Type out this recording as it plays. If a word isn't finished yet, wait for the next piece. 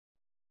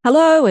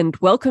Hello and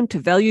welcome to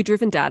Value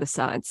Driven Data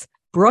Science,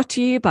 brought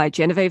to you by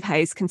Genevieve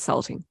Hayes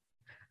Consulting.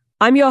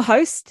 I'm your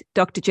host,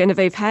 Dr.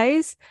 Genevieve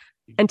Hayes,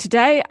 and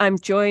today I'm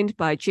joined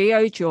by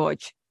Gio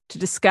George to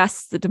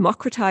discuss the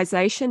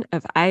democratisation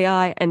of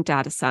AI and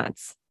data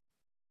science.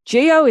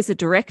 Gio is a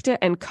director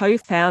and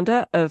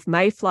co-founder of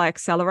Mayfly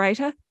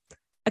Accelerator,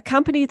 a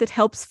company that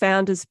helps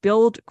founders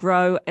build,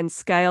 grow, and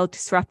scale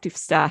disruptive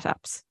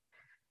startups.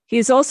 He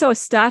is also a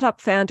startup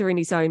founder in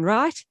his own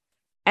right,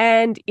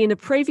 and in a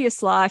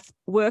previous life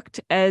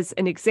worked as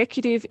an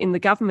executive in the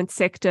government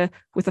sector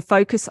with a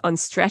focus on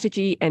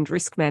strategy and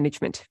risk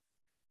management.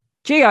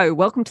 Gio,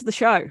 welcome to the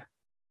show.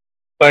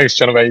 Thanks,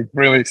 Genevieve.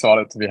 Really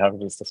excited to be having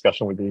this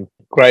discussion with you.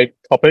 Great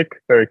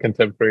topic, very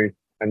contemporary,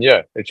 and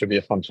yeah, it should be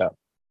a fun chat.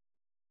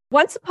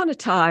 Once upon a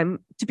time,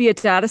 to be a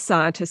data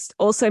scientist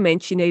also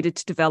meant you needed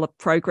to develop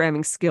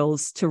programming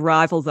skills to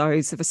rival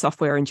those of a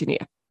software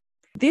engineer.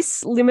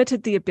 This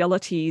limited the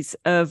abilities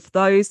of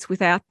those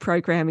without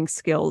programming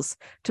skills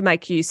to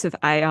make use of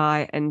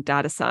AI and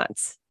data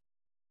science.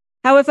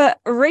 However,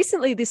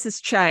 recently this has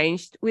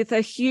changed with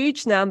a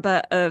huge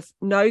number of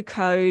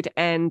no-code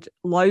and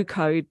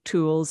low-code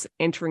tools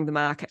entering the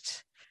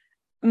market,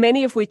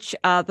 many of which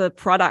are the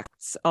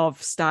products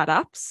of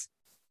startups,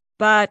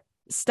 but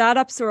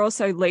startups are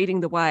also leading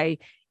the way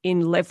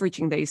in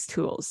leveraging these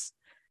tools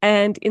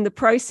and in the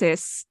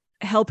process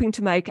helping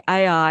to make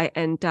AI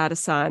and data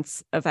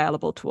science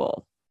available to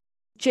all.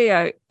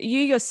 Gio, you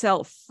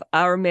yourself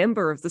are a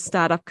member of the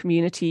startup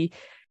community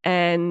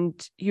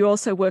and you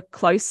also work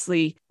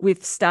closely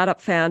with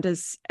startup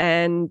founders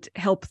and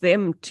help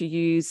them to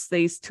use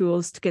these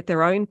tools to get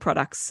their own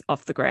products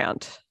off the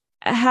ground.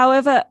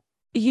 However,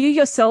 you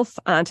yourself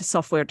aren't a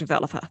software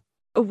developer.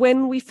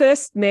 When we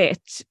first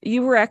met,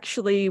 you were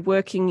actually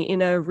working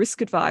in a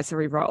risk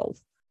advisory role.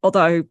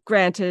 Although,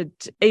 granted,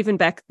 even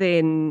back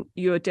then,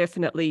 you were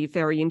definitely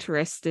very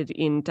interested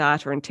in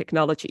data and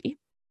technology.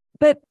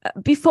 But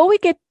before we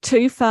get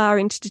too far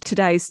into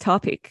today's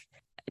topic,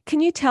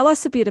 can you tell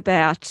us a bit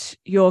about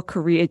your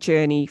career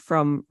journey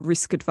from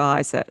risk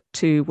advisor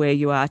to where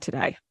you are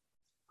today?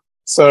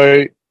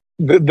 So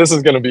this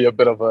is going to be a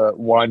bit of a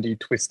windy,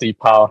 twisty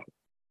path.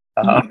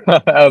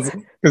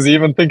 Because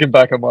even thinking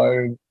back on my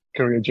own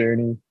career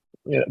journey,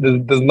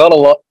 there's not a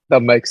lot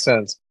that makes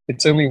sense.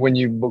 It's only when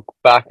you look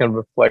back and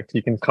reflect,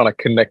 you can kind of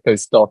connect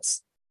those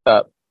dots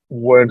that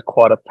weren't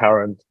quite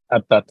apparent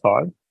at that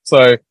time.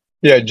 So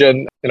yeah,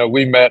 Jen,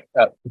 we met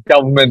at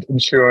government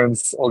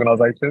insurance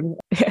organization.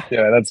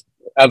 Yeah, that's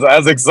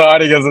as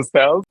exciting as it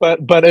sounds, but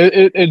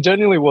it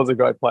genuinely was a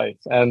great place.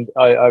 And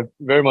I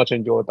very much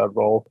enjoyed that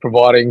role,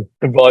 providing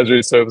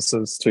advisory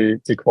services to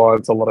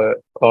clients, a lot of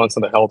clients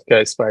in the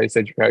healthcare space,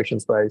 education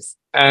space.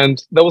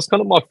 And that was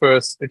kind of my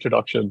first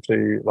introduction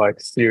to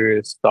like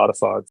serious data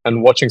science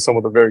and watching some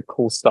of the very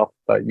cool stuff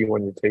that you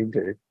and your team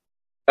do.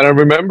 And I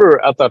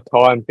remember at that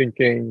time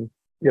thinking,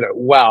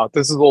 wow,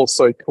 this is all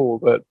so cool,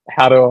 but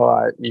how do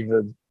I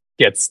even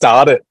get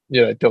started,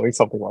 doing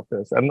something like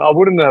this? And I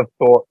wouldn't have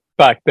thought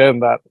back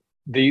then that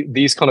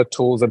these kind of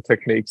tools and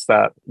techniques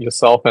that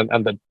yourself and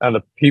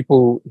the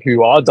people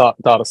who are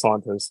data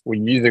scientists were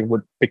using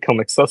would become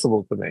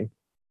accessible to me.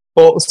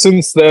 Well,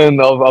 since then,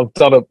 I've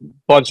done a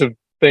bunch of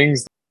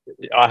things.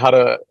 I had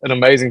an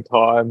amazing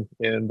time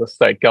in the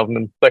state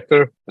government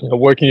sector,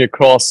 working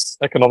across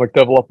economic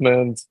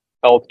development,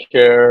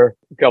 healthcare,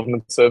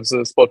 government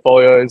services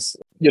portfolios.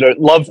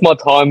 Loved my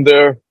time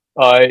there.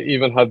 I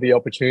even had the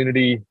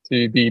opportunity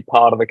to be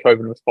part of the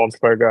COVID response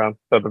program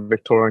that the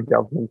Victorian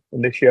government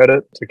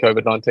initiated to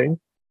COVID-19.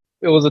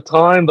 It was a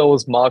time that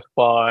was marked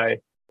by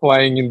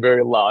playing in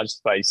very large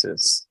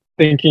spaces,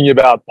 thinking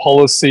about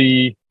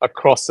policy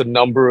across a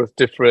number of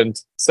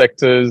different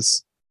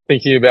sectors,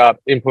 thinking about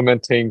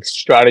implementing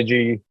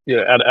strategy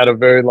at a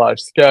very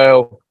large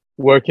scale,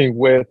 working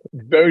with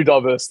very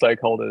diverse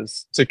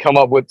stakeholders to come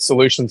up with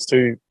solutions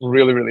to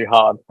really, really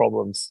hard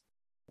problems.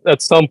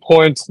 At some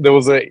point, there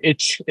was an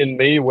itch in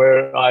me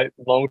where I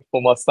longed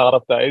for my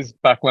startup days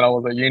back when I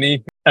was at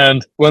uni.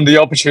 And when the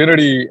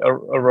opportunity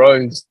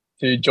arose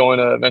to join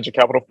a venture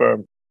capital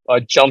firm,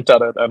 I jumped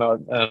at it and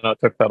I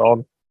took that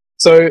on.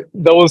 So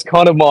that was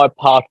kind of my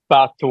path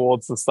back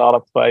towards the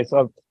startup space.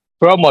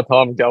 Throughout my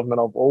time in government,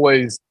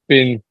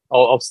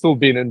 I've still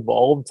been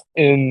involved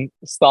in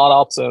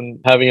startups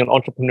and having an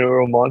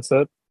entrepreneurial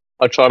mindset.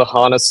 I try to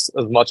harness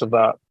as much of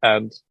that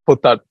and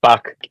put that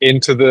back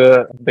into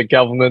the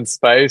government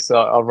space.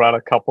 I ran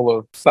a couple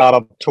of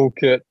startup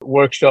toolkit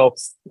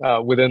workshops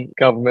within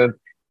government,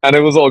 and it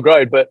was all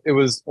great, but it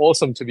was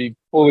awesome to be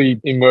fully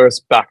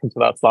immersed back into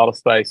that startup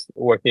space,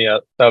 working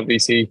at that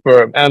VC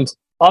firm. And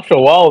after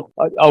a while,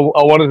 I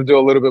wanted to do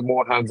a little bit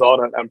more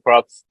hands-on and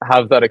perhaps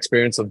have that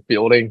experience of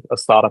building a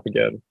startup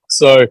again.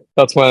 So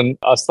that's when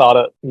I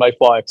started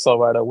Mayfly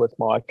Accelerator with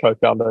my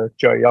co-founder,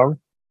 Joe Young.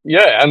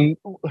 Yeah, and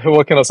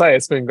what can I say?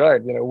 It's been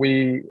great.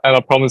 And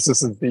I promise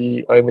this is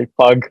the only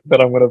plug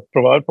that I'm going to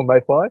provide for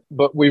Mayfly,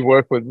 but we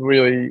work with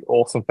really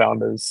awesome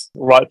founders,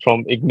 right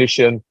from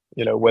ignition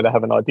where they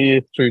have an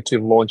idea through to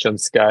launch and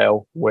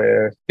scale,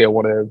 where they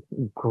want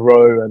to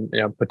grow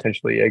and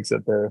potentially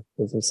exit their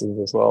businesses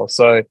as well.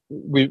 So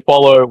we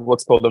follow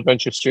what's called the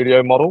venture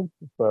studio model.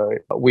 So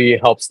we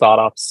help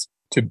startups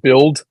to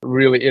build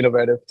really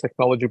innovative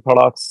technology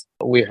products.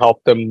 We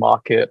help them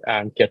market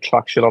and get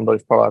traction on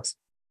those products.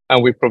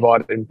 And we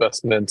provide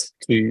investment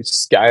to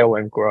scale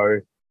and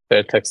grow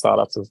their tech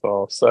startups as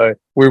well. So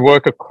we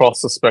work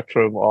across the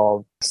spectrum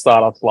of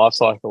startups life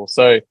cycle.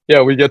 So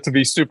yeah, we get to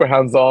be super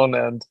hands-on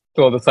and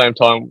still at the same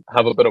time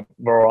have a bit of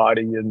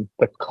variety in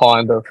the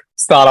kind of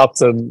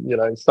startups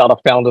and startup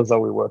founders that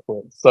we work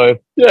with. So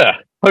yeah,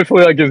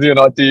 hopefully that gives you an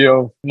idea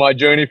of my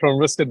journey from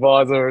risk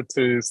advisor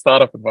to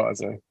startup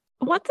advisor.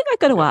 One thing I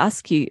got to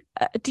ask you,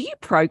 do you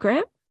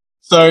program?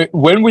 So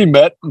when we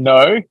met,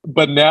 no,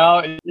 but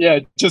now, yeah,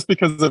 just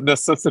because of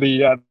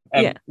necessity and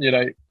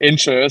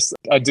interest,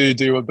 I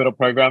do a bit of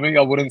programming.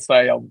 I wouldn't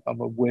say I'm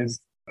a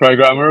whiz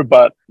programmer,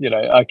 but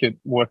I could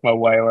work my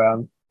way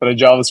around but a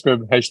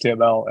JavaScript,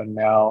 HTML, and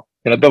now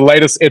the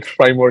latest it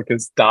framework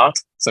is Dart,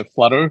 so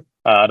Flutter.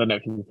 I don't know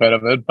if you've heard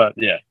of it, but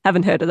yeah,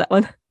 haven't heard of that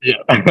one. Yeah,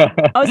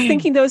 I was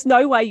thinking there was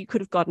no way you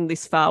could have gotten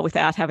this far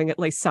without having at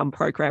least some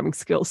programming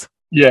skills.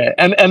 Yeah,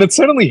 and it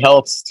certainly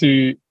helps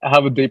to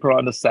have a deeper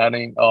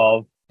understanding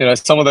of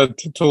some of the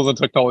tools and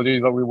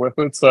technologies that we work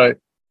with. So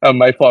at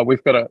Mayfly,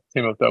 we've got a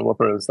team of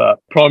developers that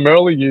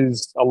primarily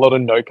use a lot of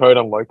no-code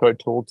and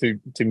low-code tools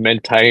to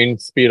maintain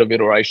speed of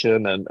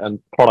iteration and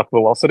product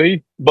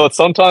velocity. But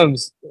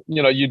sometimes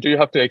you do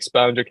have to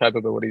expand your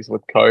capabilities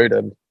with code,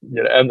 and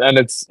and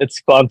it's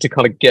fun to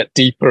kind of get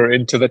deeper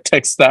into the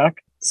tech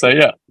stack. So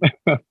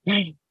yeah.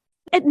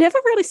 It never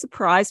really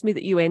surprised me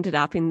that you ended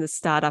up in the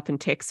startup and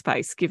tech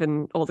space,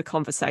 given all the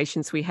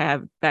conversations we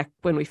have back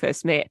when we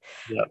first met.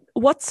 Yeah.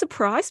 What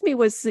surprised me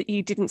was that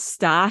you didn't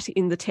start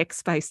in the tech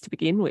space to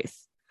begin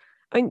with.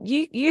 I mean,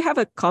 you have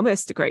a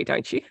commerce degree,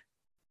 don't you?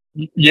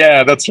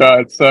 Yeah, that's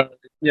right. So,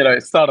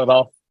 started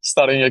off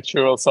studying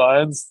actuarial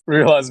science,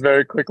 realized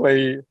very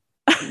quickly,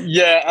 and,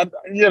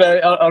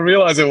 I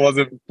realized it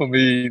wasn't for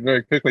me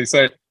very quickly.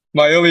 So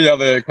my only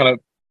other kind of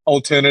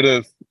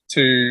alternative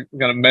to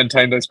kind of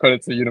maintain those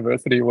credits at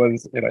university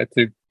was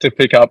to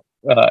pick up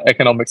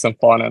economics and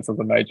finance as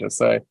a major.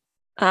 So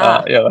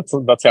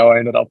that's how I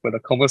ended up with a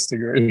commerce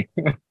degree.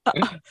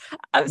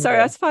 I'm sorry,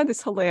 I just find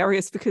this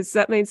hilarious because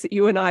that means that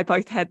you and I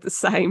both had the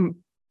same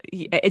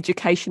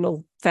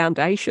educational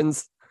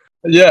foundations.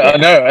 Yeah. I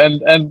know,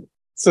 and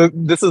so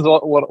this is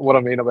what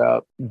I mean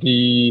about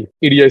the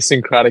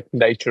idiosyncratic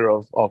nature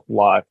of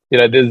life.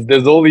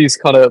 There's all these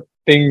kind of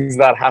things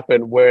that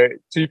happen where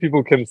two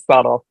people can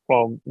start off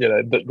from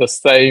the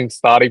same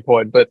starting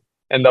point but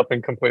end up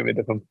in completely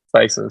different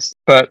places.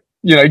 But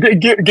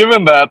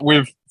given that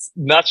we've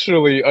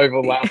naturally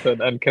overlapped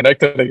and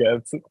connected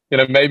again,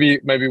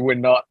 maybe we're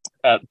not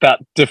at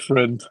that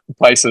different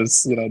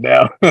places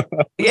now.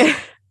 Yeah.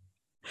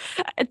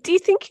 Do you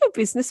think your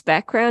business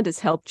background has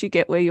helped you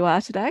get where you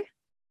are today?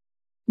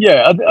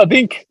 Yeah, I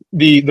think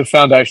the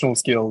foundational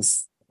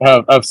skills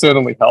have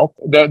certainly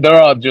helped. There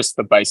are just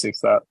the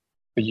basics that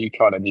you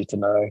kind of need to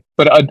know.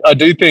 But I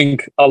do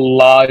think a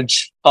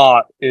large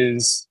part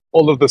is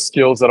all of the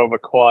skills that I've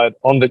acquired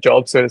on the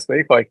job, so to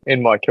speak, like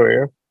in my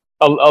career.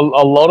 A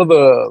lot of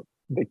the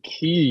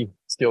key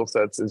skill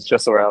sets is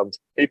just around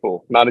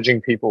people,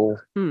 managing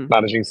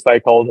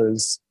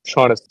stakeholders,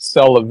 trying to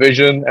sell a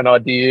vision, an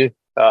idea,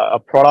 a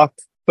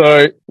product.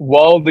 So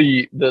while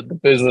the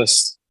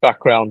business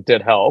background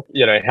did help,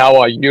 how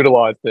I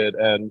utilized it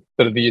and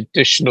sort of the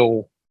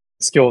additional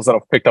skills that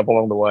I've picked up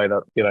along the way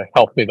that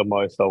helped me the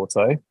most, I would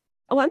say.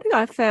 One thing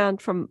I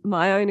found from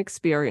my own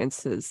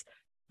experiences,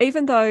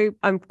 even though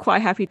I'm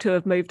quite happy to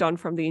have moved on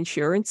from the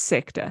insurance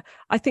sector,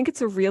 I think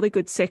it's a really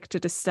good sector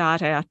to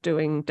start out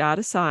doing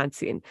data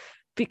science in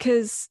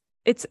because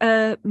it's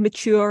a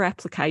mature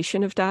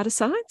application of data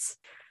science.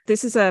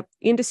 This is an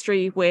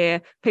industry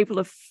where people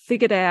have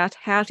figured out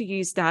how to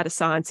use data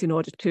science in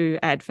order to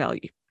add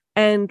value.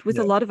 And with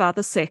a lot of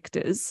other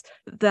sectors,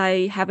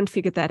 they haven't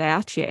figured that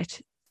out yet.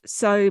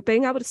 So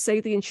being able to see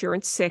the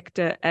insurance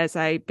sector as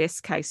a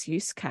best case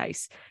use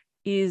case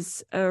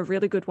is a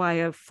really good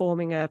way of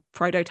forming a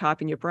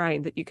prototype in your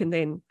brain that you can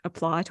then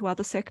apply to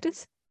other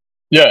sectors.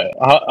 Yeah,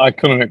 I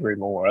couldn't agree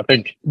more. I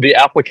think the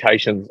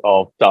applications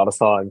of data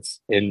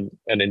science in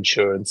an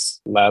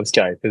insurance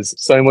landscape is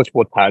so much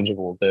more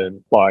tangible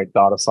than like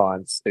data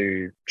science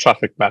to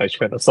traffic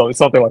management or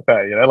something like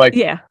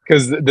that,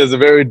 because there's a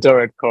very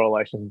direct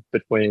correlation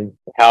between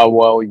how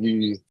well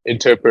you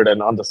interpret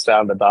and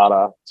understand the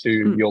data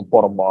to your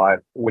bottom line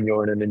when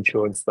you're in an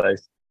insurance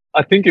space.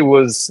 I think it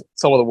was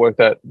some of the work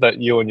that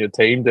you and your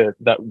team did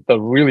that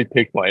really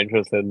piqued my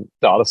interest in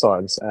data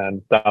science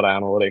and data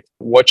analytics.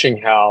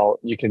 Watching how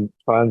you can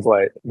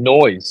translate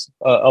noise.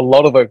 A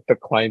lot of the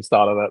claims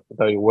data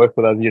that you work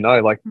with,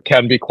 as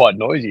can be quite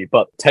noisy,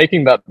 but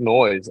taking that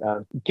noise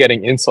and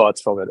getting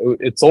insights from it,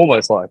 it's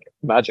almost like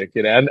magic,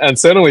 and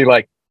certainly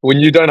like when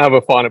you don't have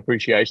a fine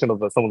appreciation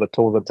of some of the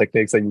tools and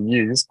techniques that you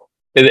use,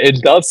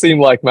 it does seem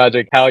like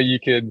magic how you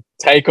can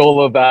take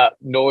all of that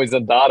noise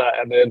and data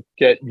and then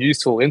get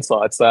useful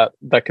insights that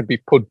could be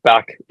put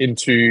back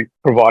into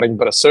providing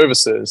better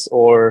services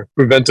or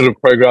preventative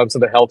programs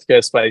in the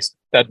healthcare space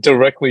that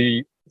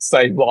directly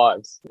save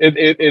lives.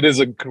 It is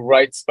a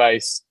great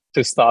space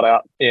to start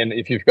out in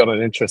if you've got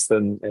an interest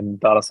in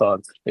data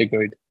science.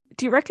 Agreed.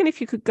 Do you reckon if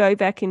you could go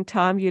back in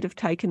time, you'd have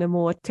taken a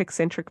more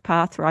tech-centric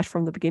path right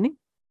from the beginning?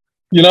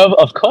 You know,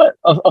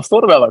 I've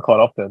thought about that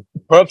quite often.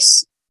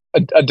 Perhaps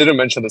I didn't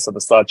mention this at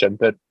the start, Jen,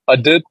 but I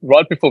did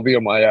right before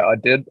VMIA. I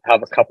did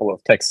have a couple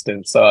of tech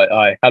stints. So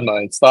I had my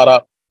own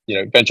startup,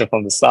 venture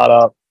from the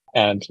startup,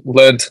 and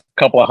learned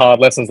a couple of hard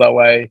lessons that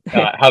way.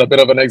 Had a bit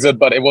of an exit,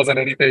 but it wasn't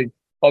anything,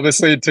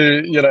 obviously,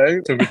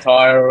 to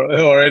retire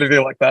or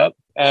anything like that.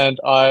 And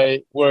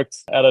I worked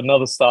at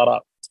another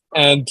startup.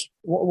 And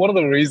one of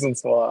the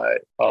reasons why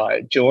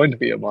I joined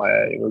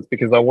VMIA was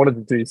because I wanted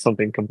to do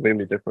something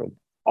completely different.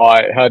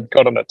 I had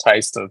gotten a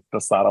taste of the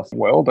startup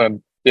world,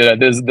 and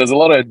there's a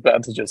lot of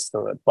advantages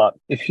to it. But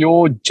if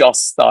you're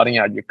just starting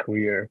out your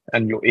career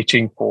and you're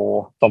itching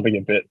for something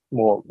a bit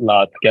more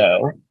large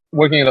scale,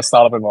 working in a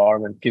startup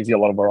environment gives you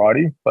a lot of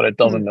variety, but it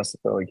doesn't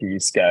necessarily give you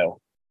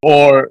scale.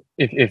 Or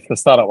if the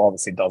startup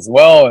obviously does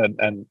well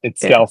and it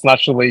scales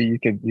naturally, you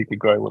could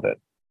grow with it.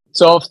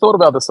 So I've thought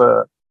about this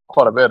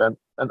quite a bit, and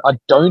I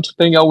don't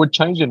think I would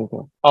change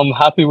anything. I'm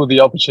happy with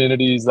the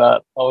opportunities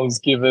that I was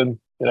given,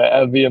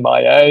 at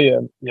VMIA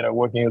and,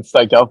 working in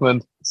state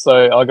government.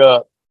 So I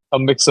got a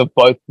mix of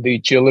both the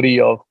agility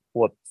of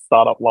what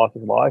startup life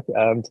is like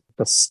and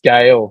the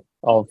scale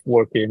of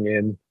working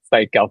in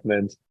state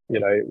government,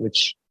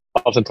 which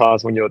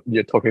oftentimes when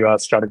you're talking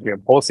about strategy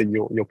and policy,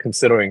 you're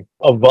considering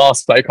a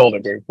vast stakeholder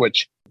group,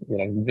 which,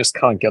 you just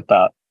can't get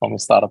that from a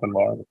startup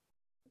environment.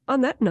 On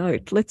that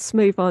note, let's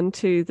move on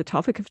to the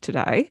topic of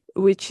today,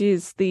 which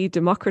is the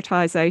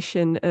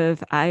democratization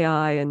of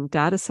AI and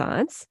data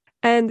science.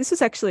 And this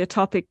was actually a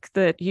topic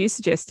that you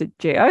suggested,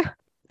 Gio.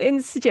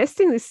 In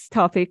suggesting this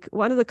topic,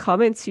 one of the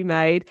comments you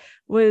made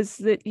was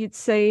that you'd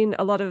seen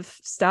a lot of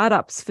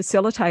startups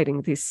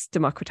facilitating this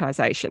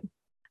democratization.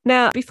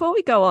 Now, before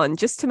we go on,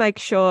 just to make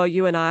sure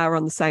you and I are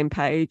on the same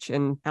page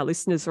and our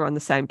listeners are on the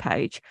same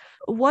page,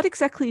 what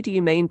exactly do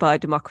you mean by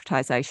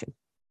democratization?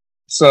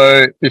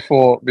 So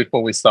before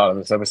we started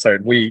this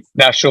episode, we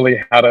naturally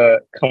had a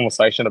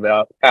conversation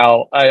about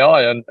how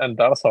AI and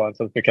data science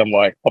has become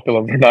like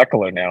popular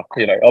vernacular now.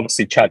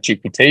 Obviously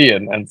ChatGPT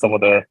and some of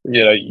the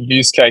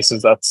use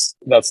cases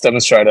that's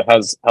demonstrated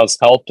has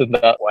helped in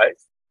that way.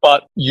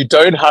 But you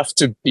don't have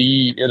to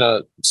be in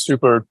a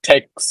super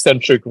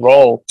tech-centric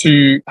role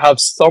to have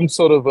some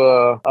sort of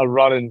a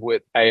run-in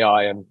with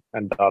AI and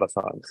data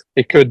science.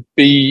 It could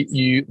be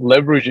you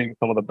leveraging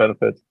some of the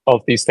benefits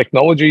of these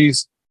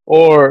technologies,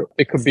 or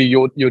it could be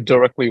you're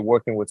directly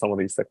working with some of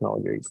these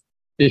technologies.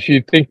 If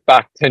you think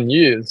back 10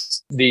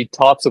 years, the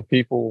types of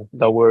people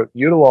that were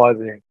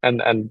utilizing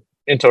and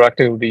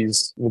interacting with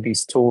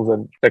these tools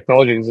and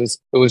technologies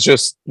it was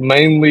just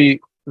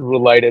mainly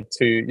related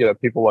to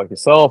people like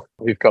yourself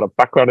who've got a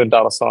background in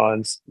data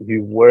science,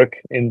 who work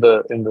in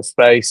the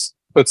space,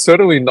 but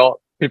certainly not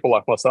people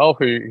like myself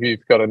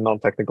who've got a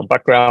non-technical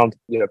background,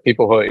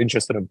 people who are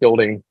interested in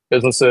building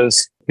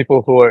businesses,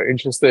 people who are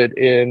interested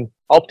in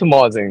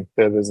optimizing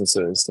their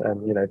businesses.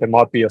 And, they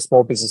might be a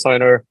small business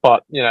owner,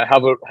 but,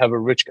 have a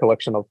rich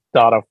collection of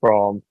data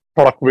from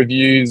product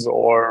reviews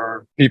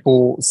or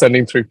people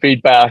sending through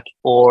feedback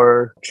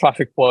or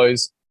traffic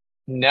flows.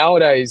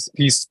 Nowadays,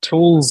 these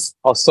tools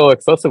are so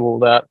accessible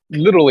that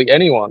literally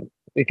anyone,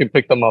 you can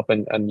pick them up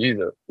and use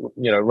it,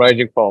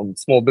 ranging from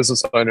small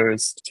business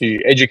owners to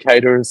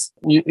educators,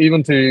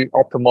 even to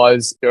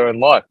optimize your own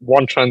life.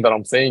 One trend that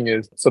I'm seeing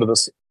is sort of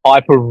this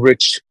hyper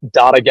rich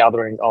data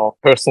gathering of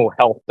personal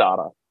health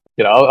data.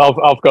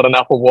 I've got an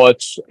Apple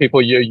Watch.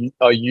 People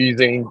are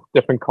using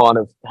different kind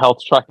of health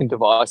tracking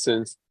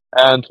devices,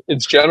 and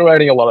it's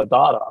generating a lot of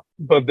data.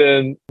 But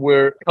then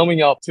we're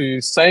coming up to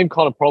same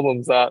kind of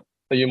problems that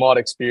you might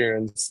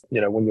experience,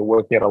 when you're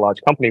working at a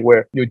large company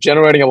where you're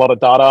generating a lot of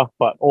data,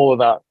 but all of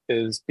that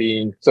is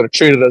being sort of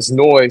treated as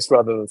noise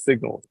rather than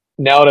signal.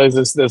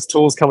 Nowadays, there's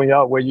tools coming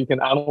out where you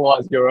can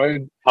analyze your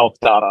own health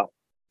data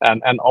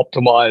and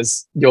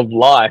optimize your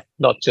life,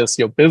 not just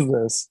your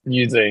business,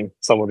 using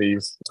some of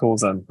these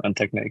tools and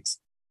techniques.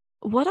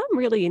 What I'm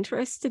really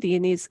interested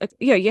in is,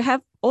 you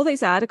have all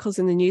these articles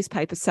in the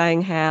newspaper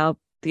saying how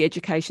the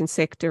education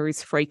sector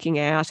is freaking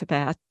out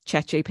about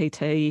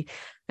ChatGPT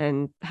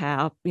and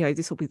how,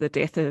 this will be the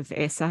death of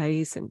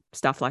essays and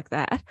stuff like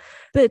that.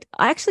 But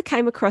I actually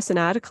came across an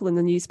article in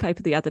the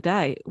newspaper the other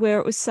day where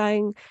it was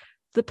saying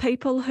the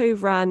people who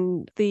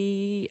run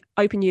the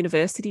Open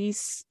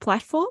Universities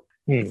platform,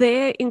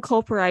 they're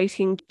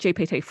incorporating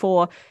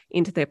GPT-4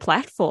 into their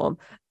platform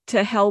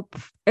to help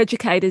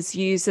educators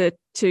use it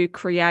to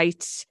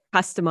create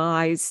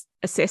customized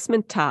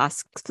assessment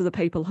tasks for the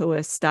people who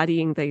are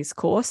studying these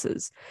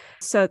courses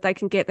so they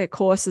can get their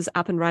courses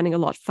up and running a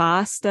lot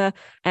faster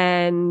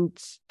and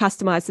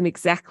customize them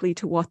exactly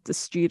to what the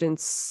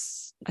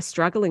students are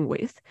struggling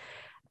with.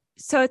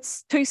 So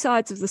it's two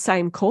sides of the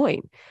same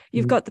coin.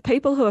 You've got the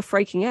people who are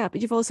freaking out,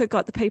 but you've also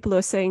got the people who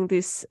are seeing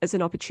this as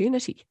an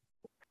opportunity.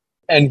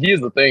 And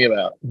here's the thing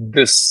about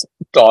this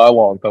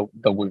dialogue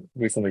that we've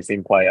recently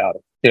seen play out.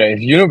 If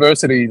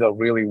universities are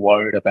really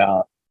worried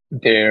about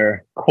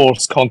their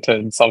course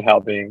content somehow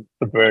being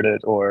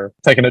subverted or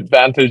taken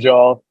advantage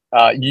of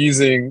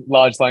using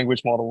large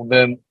language model,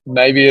 then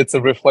maybe it's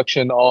a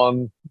reflection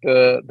on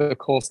the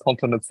course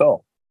content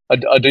itself.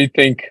 I do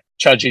think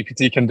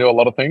ChatGPT can do a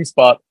lot of things,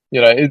 but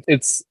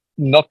it's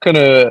not going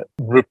to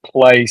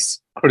replace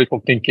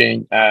critical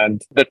thinking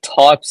and the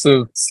types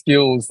of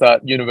skills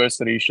that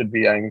universities should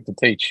be aiming to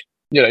teach.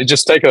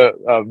 Just take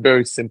a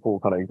very simple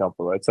kind of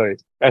example, right? So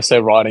essay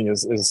writing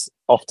is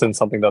often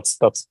something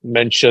that's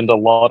mentioned a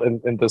lot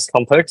in this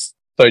context.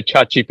 So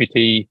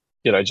ChatGPT,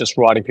 just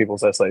writing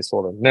people's essays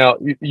for them. Now,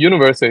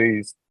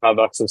 universities have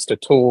access to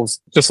tools,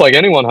 just like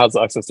anyone has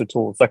access to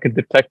tools that can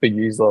detect the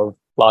use of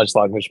large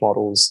language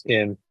models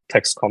in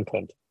text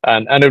content.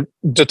 And it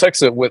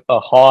detects it with a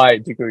high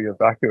degree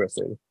of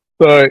accuracy.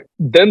 So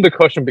then the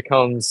question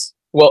becomes,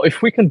 well,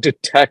 if we can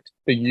detect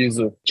the use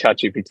of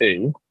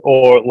ChatGPT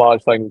or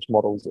large language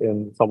models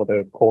in some of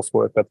the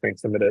coursework that's being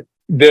submitted,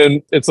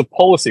 then it's a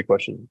policy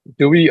question.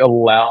 Do we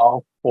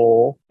allow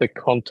for the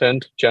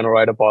content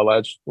generated by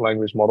large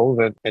language models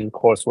in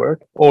coursework?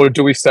 Or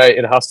do we say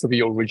it has to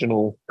be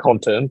original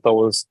content that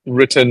was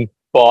written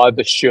by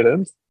the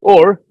students?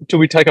 Or do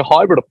we take a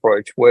hybrid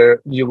approach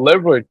where you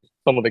leverage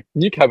some of the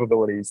new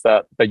capabilities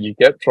that you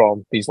get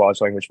from these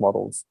large language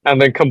models,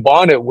 and then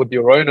combine it with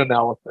your own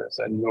analysis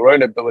and your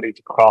own ability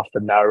to craft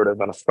a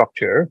narrative and a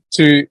structure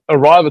to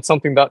arrive at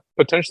something that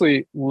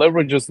potentially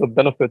leverages the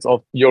benefits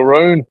of your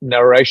own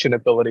narration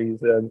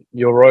abilities and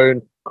your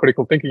own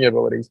critical thinking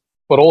abilities,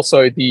 but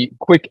also the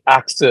quick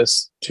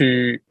access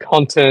to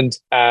content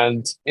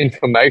and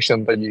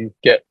information that you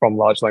get from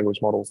large language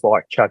models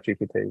like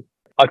ChatGPT.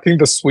 I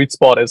think the sweet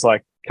spot is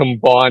like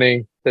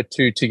combining the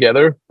two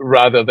together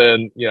rather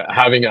than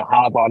having a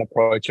hard-line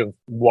approach of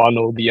one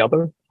or the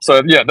other.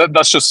 So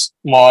that's just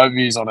my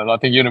views on it. I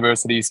think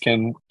universities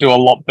can do a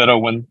lot better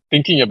when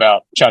thinking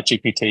about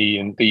ChatGPT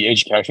in the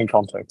education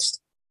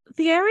context.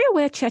 The area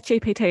where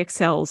ChatGPT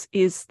excels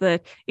is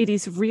that it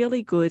is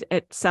really good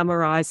at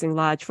summarizing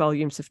large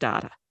volumes of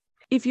data.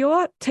 If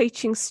you're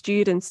teaching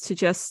students to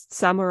just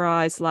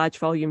summarize large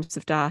volumes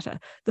of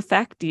data, the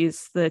fact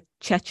is that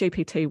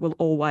ChatGPT will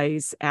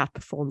always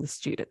outperform the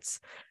students.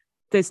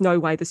 There's no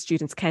way the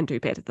students can do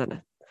better than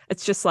it.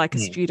 It's just like a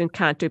student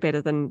can't do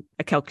better than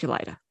a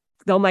calculator.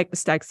 They'll make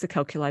mistakes, the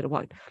calculator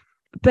won't.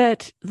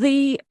 But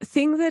the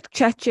thing that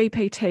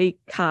ChatGPT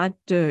can't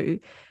do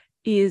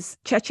is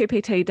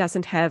ChatGPT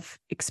doesn't have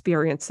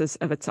experiences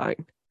of its own.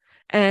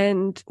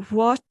 And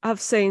what I've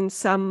seen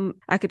some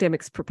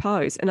academics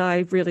propose, and I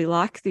really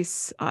like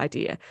this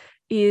idea,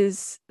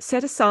 is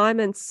set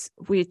assignments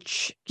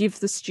which give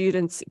the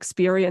students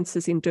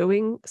experiences in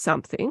doing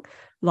something,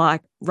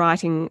 like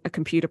writing a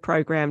computer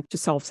program to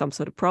solve some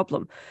sort of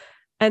problem,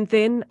 and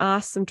then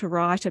ask them to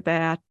write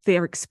about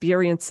their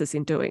experiences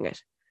in doing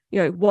it.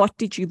 What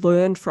did you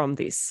learn from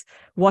this?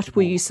 What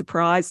were you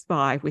surprised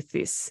by with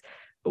this?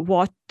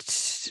 What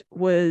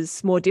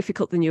was more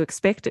difficult than you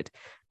expected?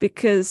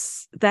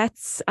 Because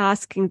that's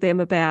asking them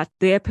about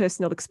their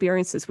personal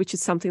experiences, which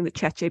is something that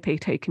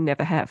ChatGPT can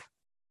never have.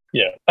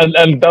 Yeah,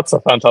 and that's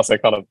a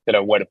fantastic kind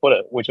of way to put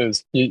it, which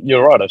is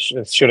you're right.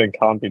 A student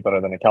can't be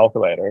better than a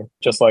calculator,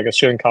 just like a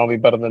student can't be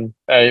better than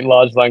a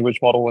large language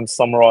model when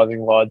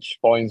summarizing large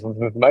volumes of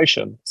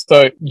information.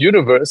 So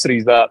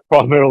universities that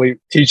primarily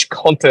teach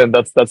content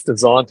that's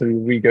designed to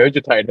be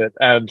regurgitated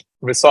and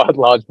recite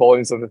large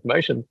volumes of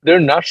information, they're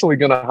naturally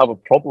going to have a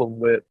problem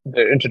with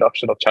the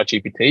introduction of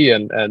ChatGPT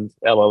and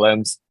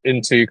LLMs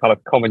into kind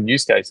of common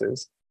use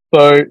cases.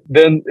 So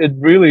then it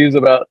really is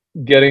about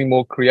getting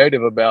more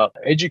creative about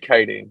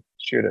educating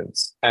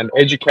students and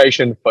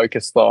education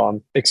focused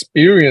on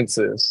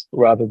experiences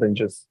rather than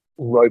just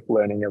rote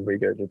learning and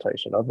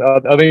regurgitation.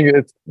 I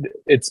think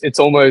it's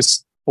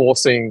almost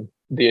forcing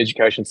the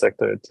education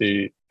sector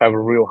to have a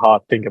real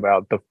hard think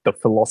about the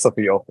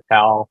philosophy of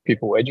how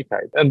people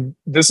educate. And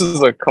this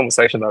is a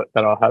conversation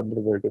that I had with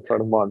a very good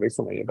friend of mine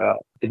recently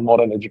about the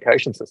modern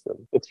education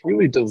system. It's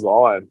really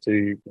designed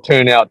to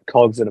turn out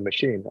cogs in a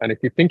machine. And if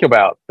you think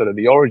about sort of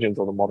the origins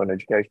of the modern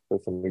education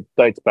system, it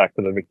dates back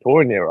to the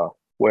Victorian era,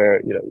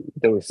 where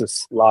there was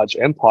this large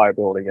empire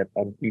building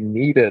and you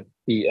needed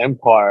the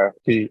empire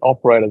to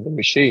operate as a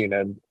machine,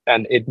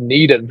 and it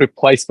needed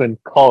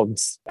replacement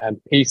cogs and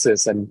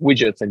pieces and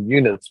widgets and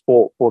units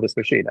for this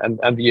machine.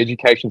 And the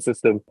education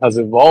system has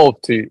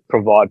evolved to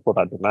provide for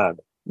that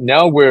demand.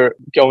 Now we're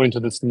going to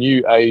this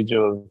new age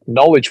of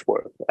knowledge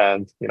work.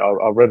 And,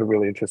 I read a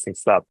really interesting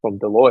stat from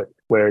Deloitte,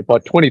 where by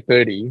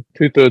 2030,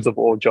 2/3 of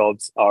all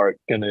jobs are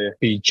going to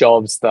be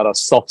jobs that are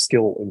soft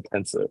skill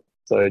intensive.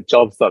 So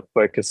jobs that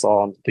focus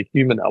on the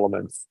human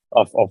elements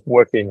of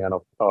working and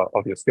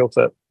of your skill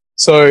set.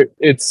 So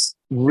it's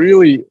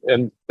really,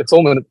 and it's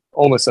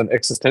almost an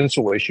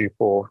existential issue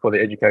for the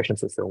education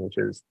system, which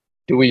is,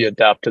 do we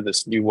adapt to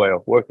this new way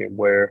of working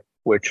where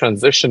we're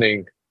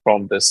transitioning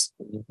from this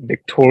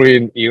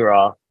Victorian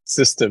era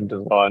system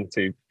designed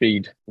to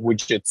feed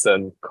widgets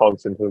and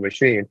cogs into a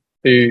machine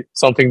to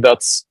something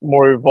that's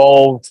more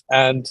evolved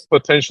and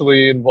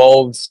potentially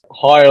involves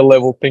higher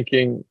level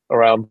thinking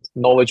around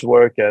knowledge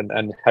work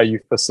and how you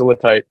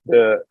facilitate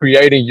the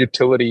creating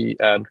utility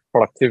and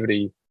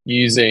productivity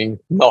using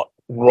not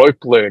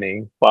rote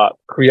learning, but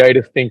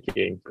creative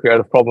thinking,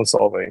 creative problem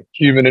solving,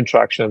 human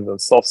interactions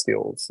and soft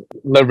skills,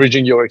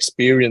 leveraging your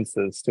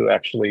experiences to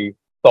actually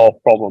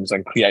solve problems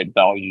and create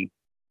value.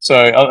 So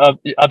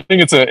I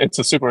think it's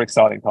a super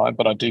exciting time,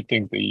 but I do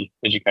think the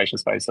education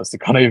space has to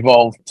kind of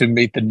evolve to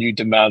meet the new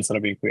demands that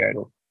are being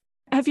created.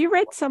 Have you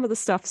read some of the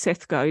stuff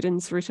Seth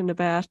Godin's written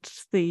about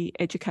the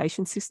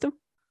education system?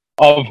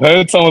 I've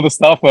heard some of the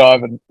stuff, but I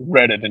haven't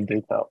read it in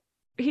detail.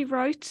 He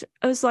wrote,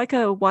 it was like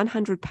a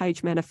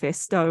 100-page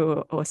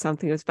manifesto or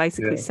something. It was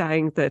basically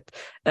saying that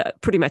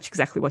pretty much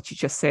exactly what you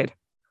just said.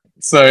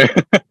 So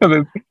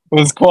it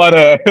was quite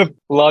a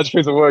large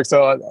piece of work.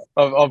 So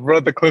I've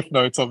read the cliff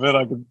notes of it.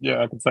 I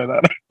can say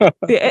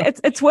that.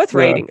 It's worth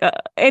reading.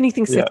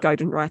 Anything Seth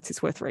Godin writes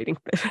is worth reading.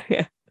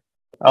 Yeah.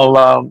 I'll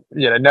now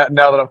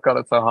that I've got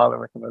it, so highly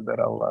recommend that.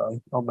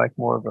 I'll make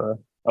more of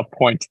a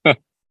point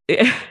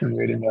in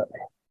reading that.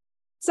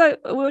 So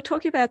we were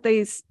talking about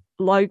these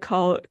low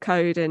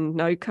code and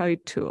no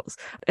code tools,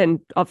 and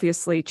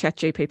obviously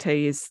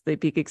ChatGPT is the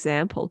big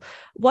example.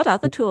 What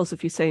other tools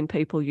have you seen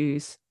people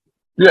use?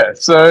 Yeah,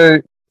 so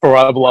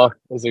Parabola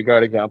is a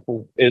great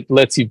example. It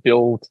lets you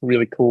build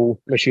really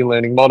cool machine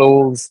learning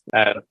models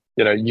and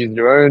use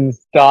your own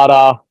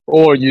data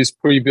or use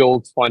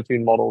pre-built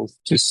fine-tuned models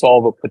to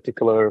solve a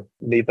particular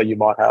need that you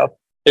might have.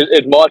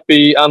 It might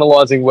be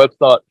analyzing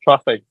website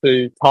traffic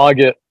to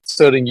target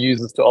certain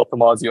users to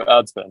optimize your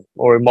ad spend,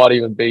 or it might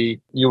even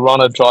be you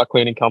run a dry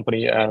cleaning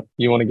company and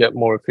you want to get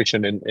more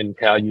efficient in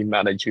how you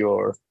manage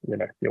your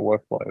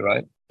workflow,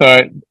 right?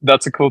 So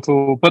that's a cool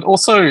tool. But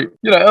also,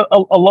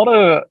 a lot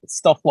of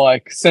stuff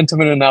like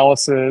sentiment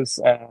analysis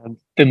and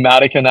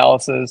thematic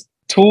analysis,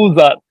 tools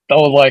that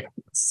were like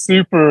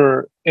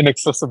super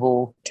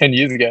inaccessible 10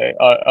 years ago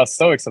are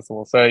so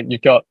accessible. So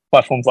you've got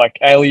platforms like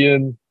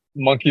Alien,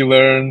 Monkey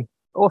Learn,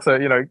 also,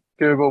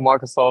 Google,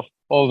 Microsoft,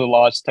 all the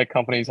large tech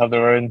companies have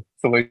their own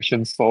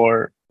solutions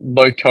for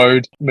low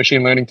code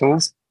machine learning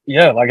tools.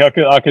 Yeah, like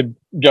I could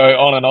go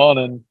on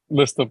and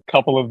list a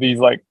couple of these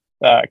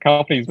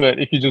companies, but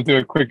if you just do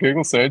a quick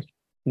Google search,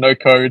 no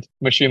code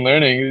machine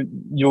learning,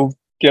 you'll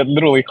get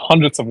literally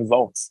hundreds of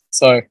results.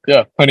 So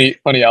yeah,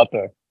 plenty out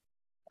there.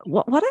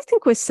 What I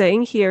think we're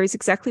seeing here is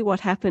exactly what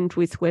happened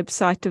with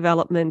website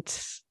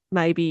development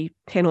maybe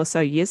 10 or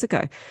so years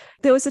ago.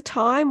 There was a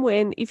time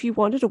when if you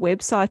wanted a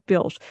website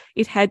built,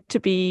 it had to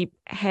be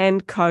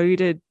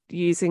hand-coded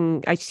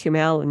using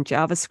HTML and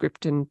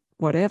JavaScript and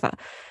whatever.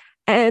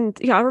 And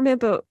I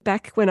remember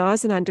back when I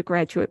was an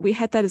undergraduate, we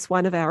had that as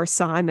one of our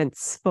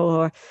assignments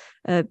for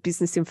a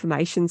business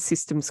information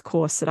systems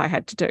course that I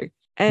had to do.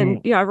 And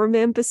I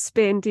remember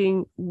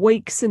spending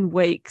weeks and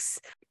weeks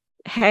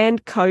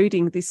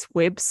hand-coding this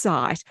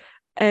website,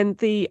 and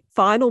the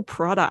final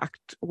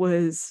product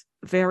was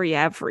very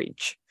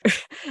average.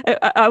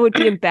 I would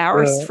be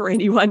embarrassed for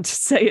anyone to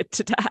see it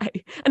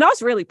today. And I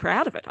was really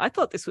proud of it. I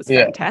thought this was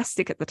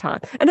fantastic at the time.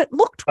 And it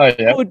looked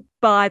good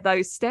by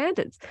those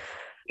standards.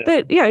 Yeah.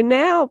 But,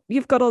 now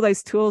you've got all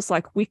those tools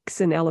like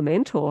Wix and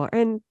Elementor,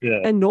 and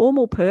a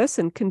normal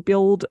person can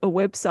build a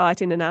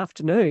website in an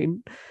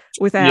afternoon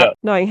without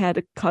knowing how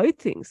to code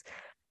things.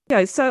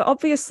 So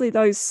obviously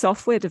those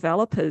software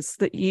developers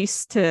that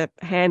used to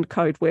hand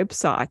code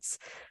websites,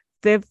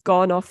 they've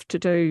gone off to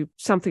do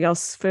something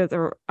else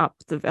further up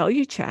the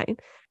value chain.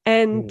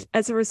 And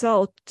as a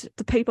result,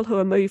 the people who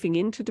are moving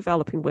into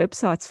developing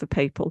websites for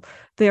people,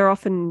 they're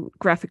often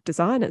graphic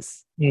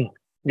designers.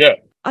 Yeah.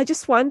 I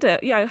just wonder,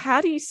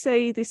 how do you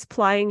see this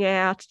playing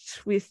out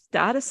with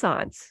data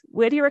science?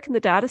 Where do you reckon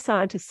the data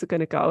scientists are going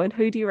to go, and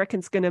who do you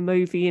reckon is going to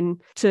move in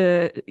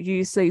to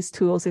use these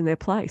tools in their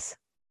place?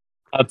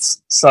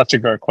 That's such a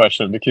great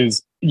question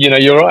because,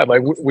 you're right.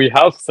 Like we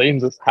have seen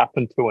this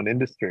happen to an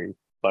industry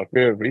like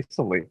very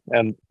recently,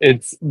 and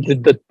it's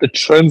the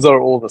trends are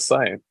all the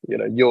same.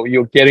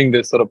 You're getting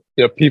this sort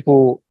of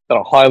people that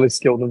are highly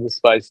skilled in the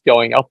space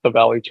going up the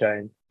value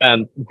chain,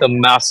 and the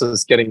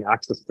masses getting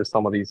access to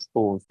some of these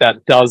tools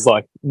that does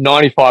like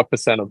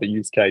 95% of the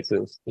use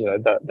cases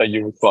that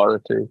you require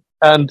it to.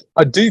 And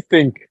I do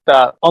think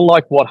that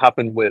unlike what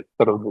happened with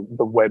sort of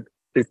the web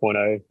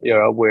 2.0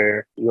 era,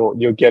 where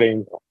you're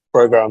getting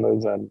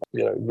programmers and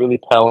really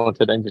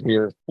talented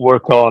engineers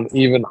work on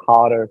even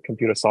harder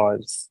computer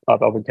science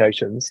type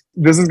applications.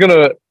 This is going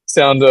to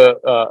sound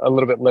a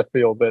little bit left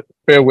field, but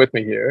bear with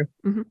me here.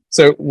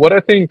 So what I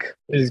think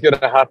is going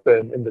to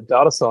happen in the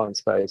data science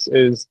space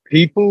is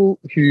people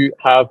who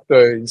have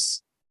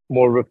those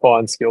more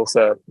refined skill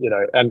set,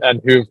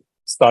 and who've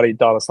studied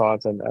data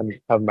science and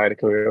have made a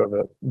career of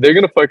it, they're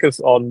going to focus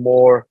on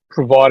more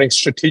providing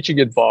strategic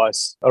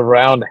advice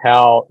around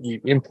how you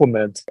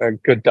implement a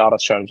good data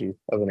strategy,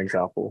 as an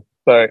example.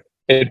 So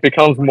it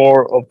becomes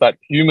more of that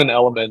human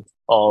element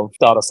of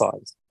data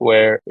science,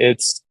 where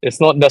it's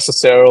not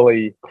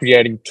necessarily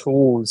creating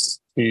tools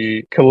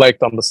to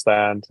collect,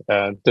 understand,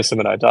 and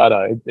disseminate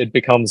data. It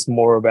becomes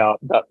more about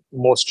that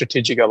more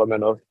strategic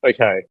element of,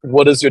 okay,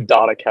 what does your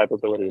data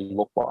capability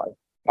look like?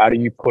 How do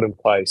you put in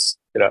place,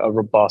 a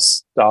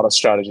robust data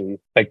strategy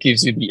that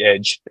gives you the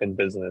edge in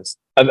business?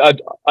 And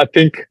I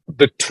think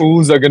the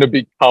tools are going to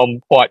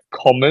become quite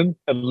common,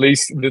 at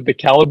least the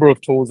caliber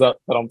of tools that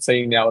I'm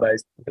seeing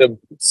nowadays. The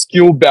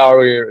skill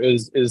barrier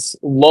is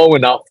low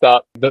enough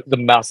that the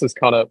masses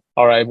kind of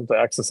are able to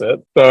access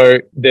it. So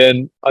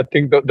then I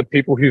think that the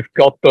people who've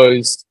got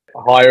those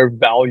higher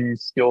value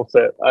skill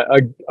set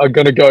are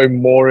going to go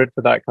more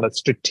into that kind of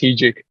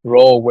strategic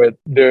role where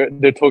they're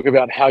talking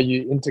about how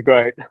you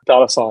integrate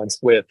data science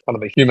with kind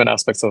of the human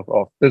aspects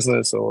of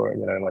business or,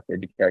 like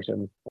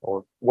education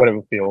or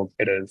whatever field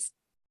it is.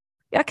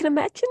 Yeah, I can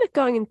imagine it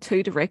going in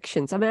two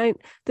directions. I mean,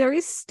 there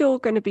is still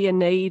going to be a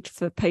need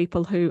for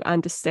people who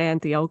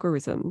understand the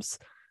algorithms.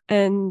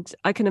 And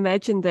I can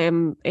imagine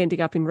them ending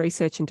up in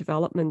research and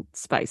development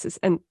spaces.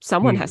 And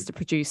someone has to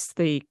produce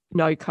the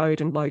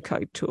no-code and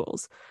low-code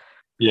tools.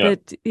 Yeah.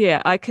 But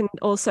I can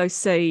also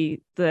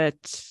see that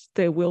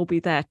there will be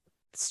that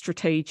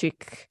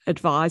strategic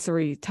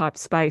advisory type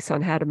space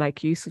on how to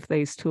make use of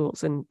these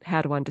tools and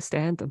how to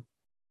understand them.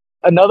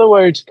 Another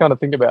way to kind of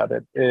think about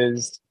it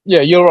is,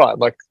 you're right.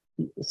 Like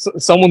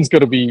someone's got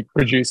to be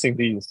producing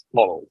these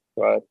models,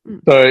 right?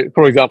 So,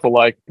 for example,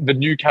 like the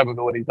new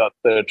capability that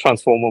the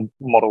transformer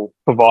model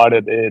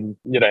provided in,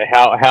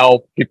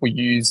 how people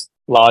use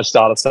large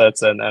data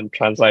sets and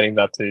translating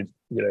that to,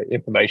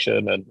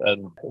 information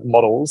and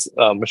models,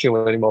 machine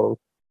learning models.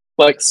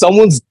 Like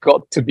someone's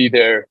got to be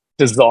there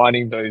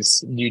designing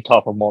those new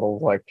type of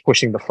models, like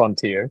pushing the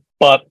frontier.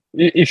 But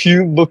if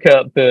you look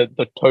at the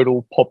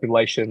total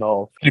population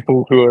of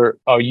people who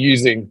are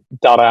using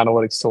data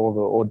analytics tools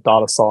or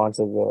data science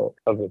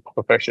as a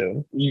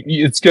profession,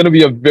 it's going to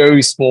be a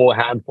very small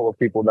handful of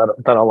people that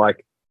are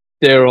like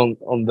there on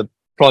the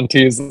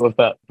frontiers of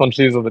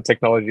the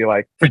technology,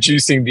 like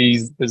producing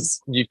these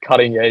new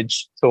cutting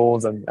edge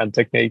tools and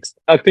techniques.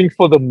 I think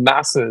for the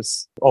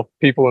masses of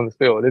people in the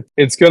field,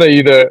 it's going to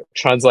either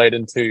translate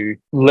into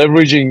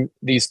leveraging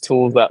these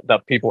tools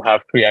that people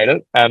have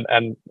created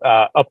and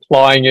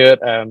applying it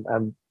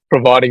and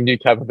providing new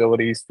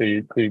capabilities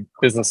to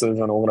businesses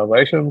and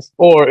organizations,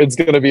 or it's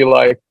going to be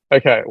like,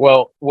 okay,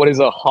 well, what is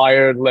a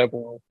higher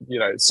level,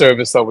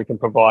 service that we can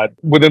provide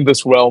within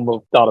this realm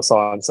of data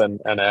science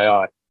and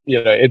AI?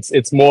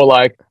 It's more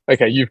like,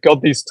 okay, you've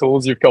got these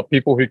tools, you've got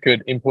people who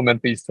could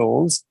implement these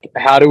tools.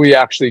 How do we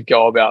actually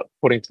go about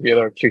putting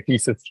together a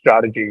cohesive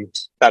strategy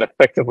that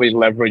effectively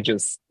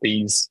leverages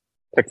these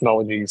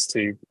technologies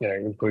to,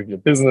 improve your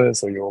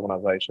business or your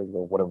organization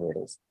or whatever it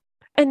is?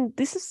 And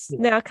this is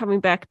now coming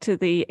back to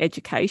the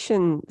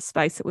education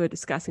space that we were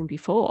discussing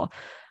before.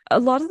 A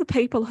lot of the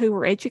people who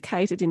were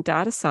educated in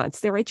data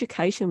science, their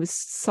education was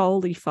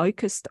solely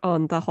focused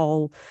on the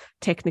whole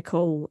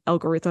technical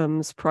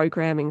algorithms,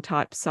 programming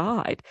type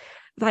side.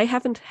 They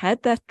haven't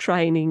had that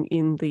training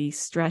in the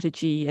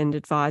strategy and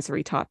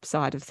advisory type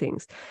side of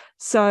things.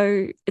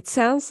 So it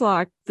sounds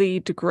like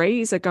the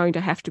degrees are going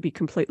to have to be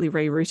completely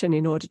rewritten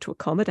in order to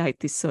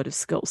accommodate this sort of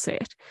skill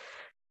set.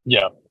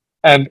 Yeah.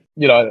 And,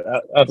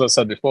 as I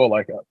said before,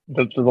 like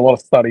there's a lot of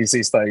studies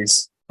these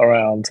days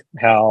around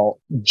how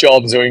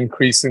jobs are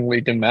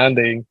increasingly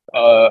demanding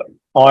a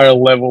higher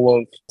level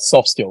of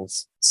soft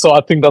skills. So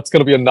I think that's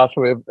going to be a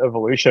natural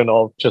evolution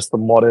of just the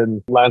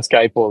modern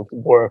landscape of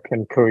work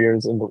and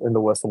careers in the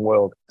Western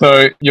world.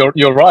 So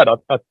you're right.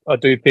 I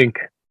do think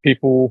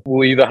people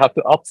will either have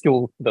to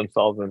upskill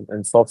themselves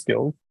in soft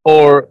skills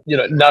or,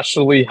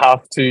 naturally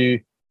have to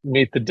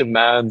meet the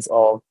demands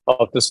of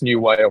this new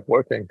way of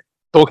working.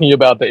 Talking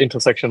about the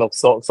intersection of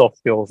soft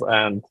skills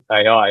and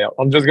AI,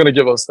 I'm just going to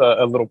give us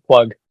a little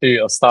plug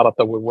to a startup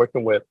that we're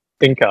working with,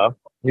 Thinker,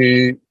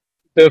 who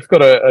they've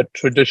got a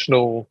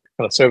traditional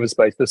kind of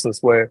service-based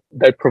business where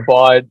they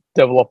provide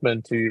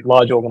development to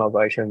large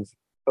organizations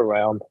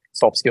around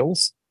soft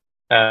skills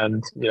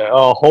and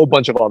a whole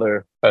bunch of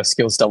other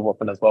skills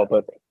development as well.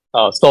 But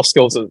soft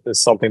skills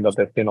is something that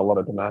there's been a lot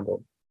of demand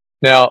on.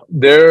 Now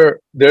they're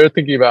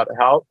thinking about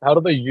how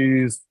do they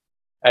use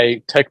a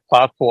tech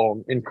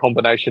platform in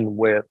combination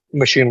with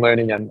machine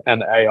learning and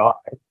AI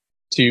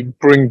to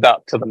bring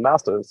that to the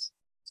masses.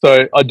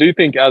 So I do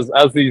think as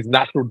these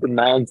natural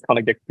demands kind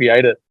of get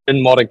created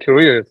in modern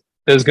careers,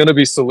 there's going to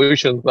be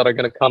solutions that are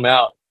going to come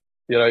out,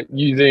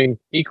 using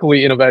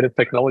equally innovative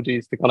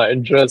technologies to kind of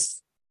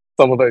address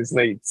some of those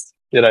needs.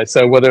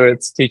 So whether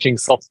it's teaching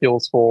soft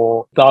skills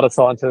for data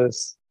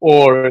scientists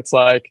or it's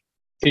like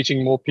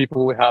teaching more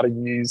people how to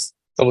use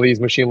some of these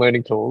machine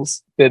learning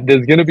tools,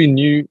 there's going to be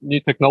new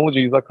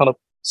technologies that kind of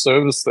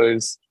service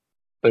those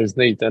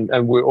needs,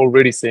 and we're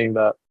already seeing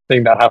that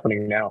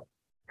happening now.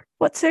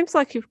 Well, it seems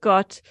like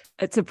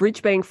it's a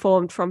bridge being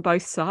formed from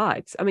both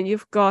sides. I mean,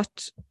 you've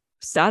got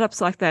startups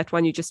like that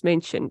one you just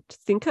mentioned.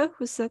 Thinker,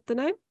 was that the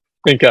name?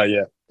 Thinker,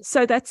 yeah.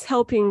 So that's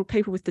helping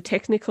people with the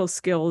technical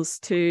skills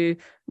to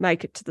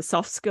make it to the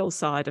soft skill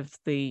side of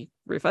the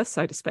river,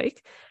 so to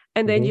speak.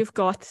 And then you've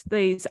got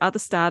these other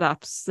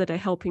startups that are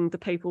helping the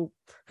people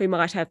who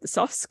might have the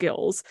soft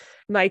skills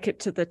make it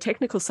to the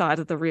technical side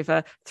of the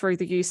river through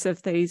the use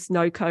of these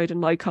no-code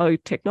and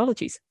low-code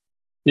technologies.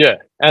 Yeah.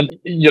 And,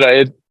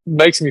 it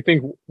makes me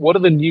think, what are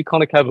the new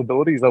kind of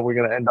capabilities that we're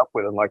going to end up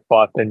with in like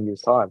 5-10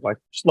 years time?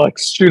 Like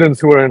students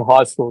who are in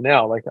high school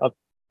now, like,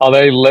 are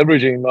they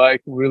leveraging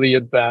like really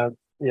advanced,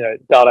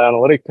 data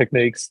analytic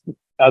techniques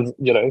as,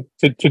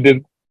 to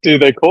do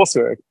their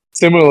coursework?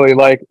 Similarly,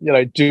 like,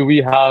 do we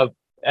have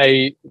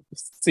a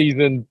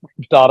seasoned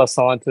data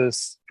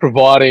scientist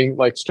providing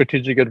like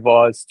strategic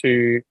advice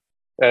to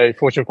a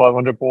Fortune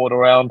 500 board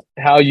around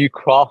how you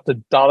craft a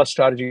data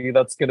strategy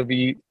that's going to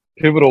be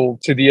pivotal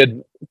to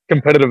the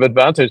competitive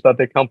advantage that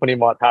their company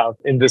might have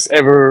in this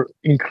ever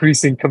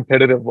increasing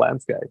competitive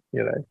landscape.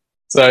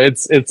 So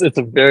it's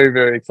a very,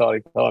 very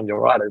exciting time.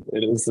 You're right.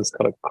 It is this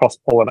kind of cross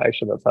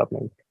pollination that's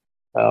happening.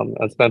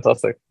 It's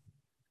fantastic.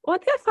 One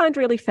thing I find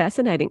really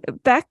fascinating,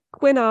 back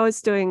when I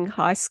was doing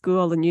high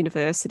school and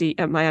university,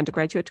 my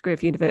undergraduate degree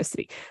of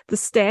university, the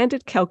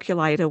standard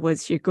calculator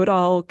was your good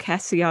old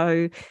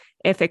Casio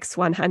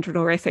FX100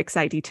 or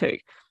FX82.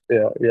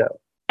 Yeah.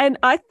 And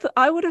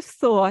I would have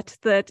thought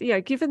that,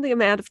 given the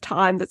amount of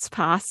time that's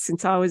passed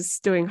since I was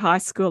doing high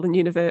school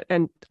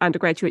and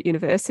undergraduate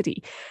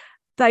university,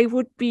 they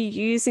would be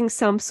using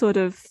some sort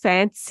of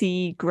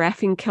fancy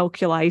graphing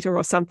calculator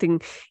or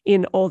something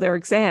in all their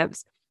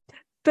exams.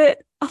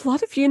 But a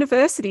lot of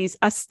universities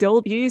are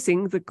still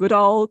using the good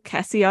old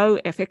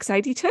Casio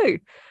FX82.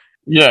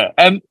 Yeah,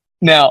 and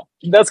now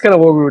that's kind of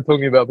what we were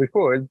talking about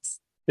before. It's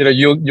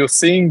you're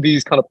seeing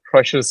these kind of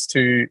pressures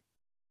to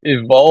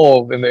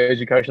evolve in the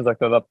education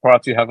sector that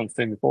perhaps you haven't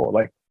seen before.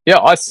 Like, yeah,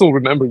 I still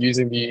remember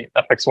using the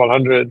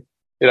FX100,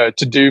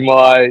 to do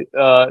my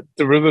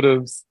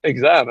derivatives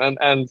exam,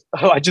 and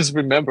I just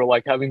remember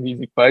like having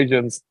these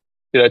equations,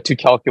 to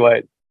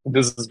calculate.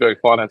 This is very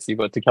financy,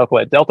 but to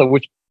calculate delta,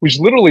 which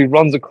literally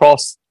runs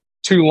across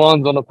 2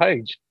 lines on a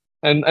page,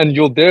 and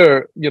you're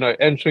there,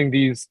 entering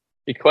these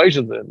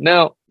equations in.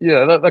 Now,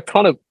 that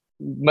kind of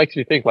makes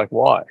me think, like,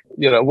 why?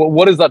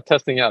 What is that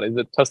testing out? Is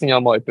it testing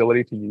out my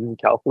ability to use a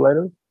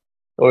calculator,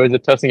 or is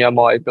it testing out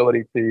my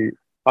ability to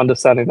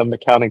understanding the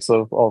mechanics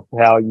of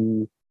how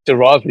you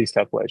derive these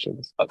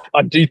calculations?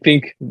 I do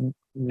think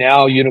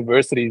now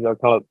universities are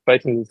kind of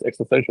facing this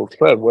existential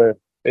threat where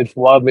it's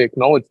widely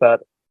acknowledged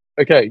that,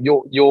 okay,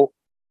 you're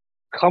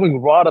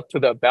coming right up to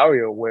that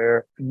barrier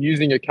where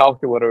using a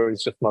calculator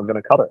is just not going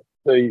to cut it.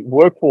 The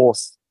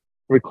workforce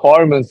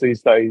requirements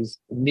these days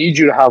need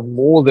you to have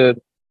more than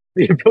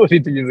the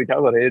ability to use a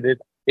calculator.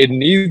 It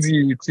needs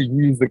you to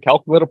use the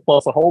calculator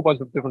plus a whole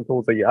bunch of different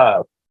tools that you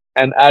have,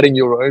 and adding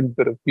your own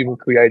bit of human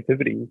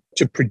creativity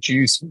to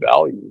produce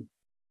value.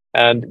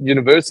 And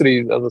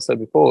universities, as I said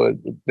before,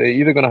 they're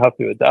either going to have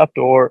to adapt,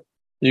 or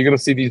you're going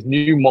to see these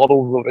new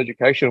models of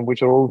education,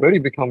 which are already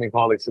becoming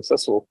highly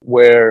successful,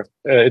 where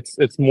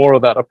it's more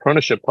of that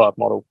apprenticeship type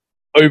model,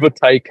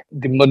 overtake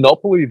the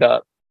monopoly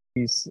that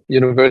these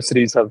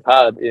universities have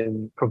had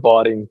in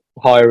providing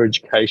higher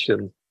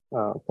education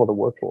for the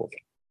workforce.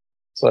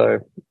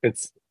 So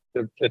it's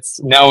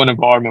now an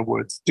environment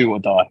where it's do or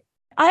die.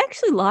 I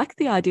actually like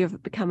the idea of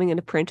it becoming an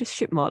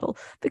apprenticeship model,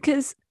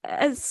 because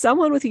as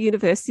someone with a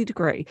university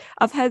degree,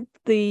 I've had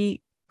the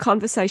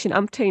conversation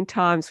umpteen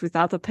times with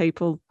other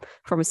people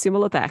from a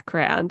similar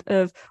background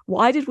of,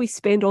 why did we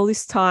spend all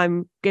this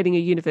time getting a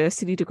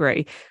university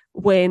degree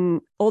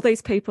when all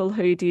these people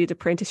who did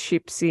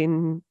apprenticeships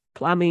in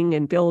plumbing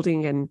and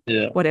building and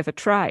whatever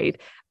trade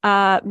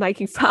are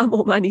making far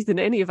more money than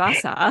any of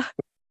us are?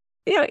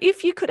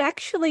 If you could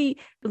actually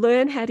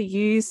learn how to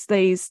use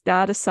these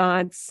data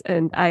science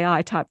and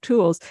AI type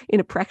tools in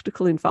a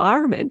practical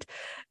environment,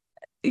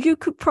 you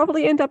could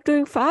probably end up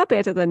doing far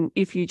better than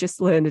if you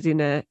just learn it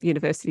in a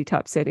university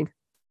type setting.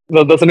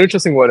 Well, that's an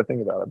interesting way to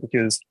think about it,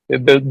 because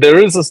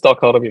there is a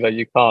dichotomy that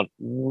you can't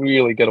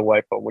really get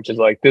away from, which is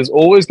like, there's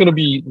always going to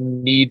be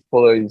need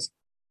for those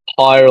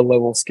higher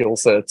level skill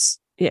sets.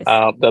 Yes.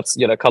 That's,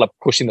 kind of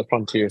pushing the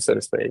frontier, so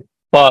to speak.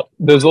 But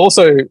there's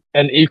also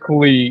an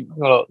equally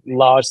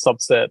large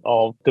subset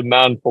of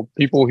demand for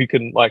people who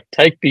can like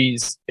take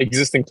these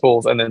existing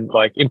tools and then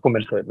like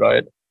implement it,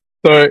 right?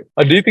 So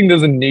I do think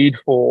there's a need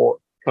for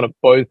kind of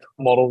both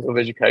models of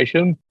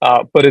education,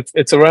 but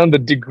it's around the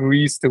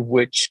degrees to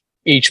which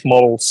each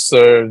model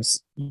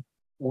serves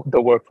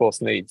the workforce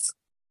needs.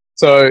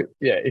 So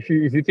if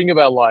you think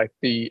about like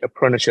the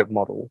apprenticeship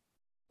model,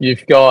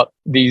 you've got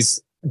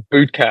these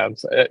boot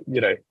camps.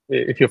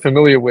 If you're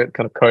familiar with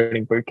kind of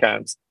coding boot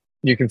camps,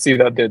 you can see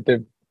that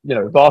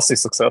they're vastly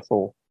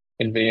successful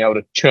in being able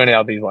to churn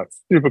out these like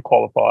super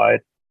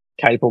qualified,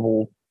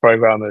 capable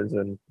programmers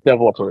and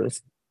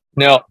developers.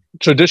 Now,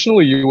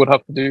 traditionally, you would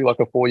have to do like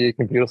a 4-year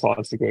computer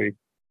science degree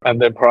and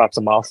then perhaps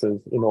a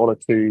master's in order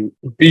to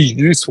be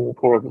useful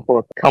for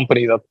a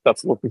company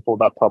that's looking for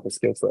that type of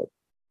skill set.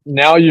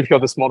 now you've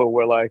got this model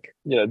where like,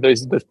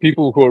 there's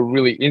people who are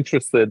really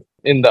interested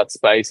in that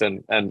space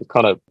and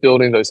kind of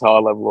building those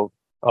higher level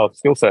of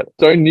skill set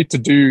don't need to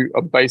do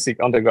a basic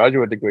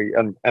undergraduate degree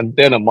and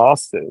then a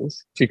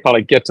master's to kind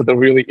of get to the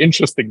really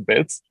interesting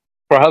bits.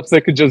 Perhaps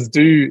they could just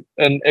do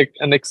an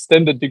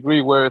extended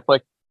degree where it's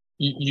like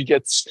you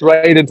get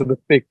straight into the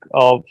thick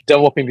of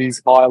developing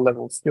these higher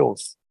level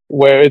skills,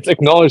 where it's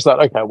acknowledged that,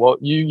 okay, well,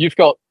 you've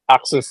got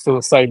access to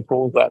the same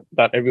tools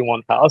that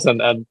everyone has,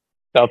 and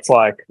that's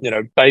like,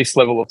 base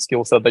level of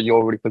skill set that you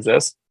already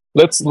possess.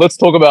 Let's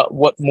talk about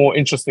what more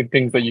interesting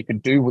things that you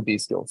could do with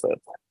these skill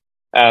sets.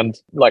 And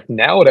like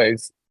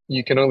nowadays,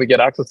 you can only get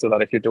access to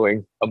that if you're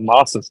doing a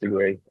master's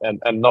degree and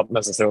not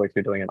necessarily if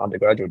you're doing an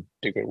undergraduate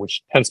degree,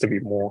 which tends to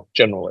be more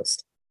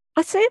generalist.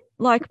 I see it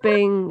like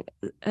being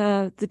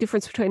the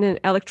difference between an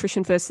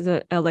electrician versus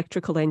an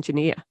electrical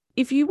engineer.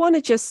 If you want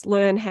to just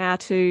learn how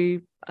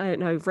to, I don't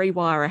know,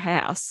 rewire a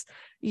house,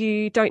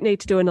 you don't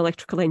need to do an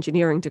electrical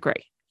engineering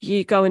degree.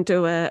 You go and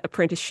do an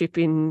apprenticeship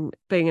in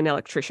being an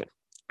electrician.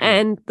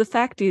 And the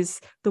fact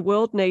is, the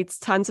world needs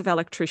tons of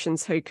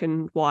electricians who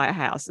can wire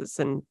houses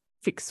and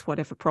fix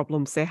whatever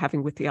problems they're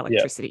having with the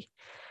electricity.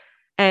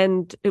 Yeah.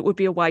 And it would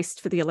be a waste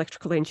for the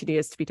electrical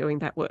engineers to be doing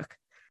that work.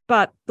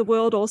 But the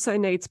world also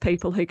needs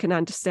people who can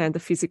understand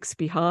the physics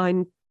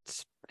behind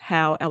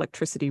how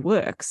electricity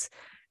works.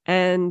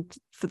 And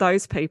for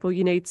those people,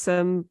 you need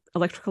some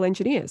electrical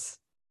engineers.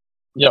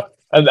 Yeah.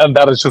 And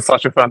that is just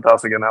such a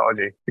fantastic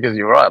analogy, because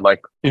you're right.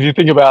 Like, if you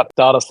think about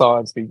data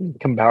science being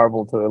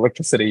comparable to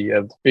electricity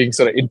and being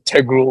sort of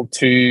integral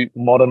to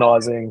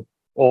modernizing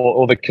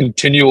or the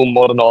continual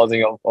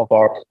modernizing of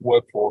our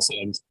workforce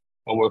and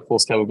our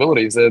workforce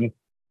capabilities, and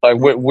like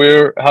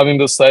we're having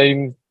the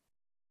same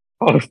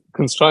kind of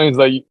constraints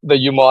that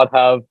you might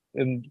have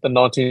in the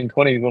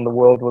 1920s when the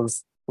world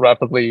was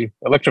rapidly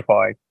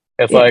electrifying.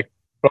 It's like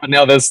right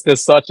now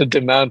there's such a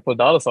demand for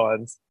data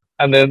science.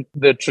 And then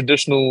the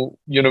traditional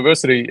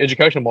university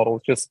education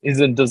model just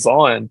isn't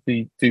designed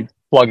to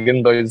plug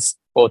in those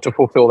or to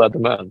fulfill that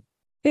demand.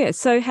 Yeah.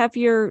 So have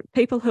your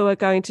people who are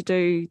going to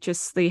do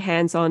just the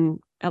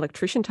hands-on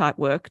electrician type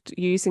work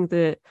using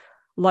the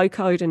low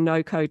code and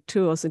no code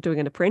tools and doing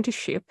an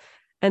apprenticeship,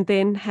 and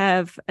then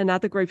have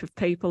another group of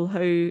people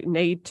who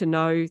need to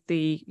know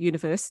the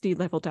university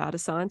level data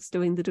science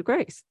doing the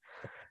degrees.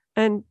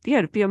 And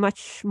it'd be a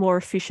much more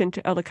efficient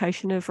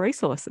allocation of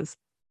resources.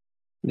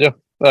 Yeah,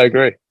 I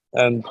agree.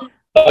 And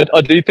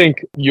I do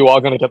think you are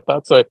going to get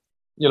that. So,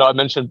 I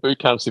mentioned boot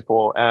camps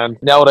before, and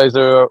nowadays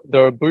there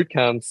are boot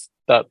camps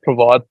that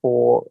provide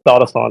for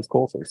data science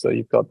courses. So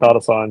you've got data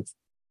science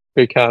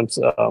boot camps.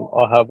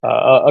 I have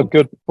a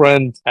good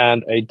friend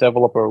and a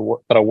developer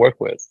that I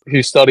work with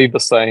who studied the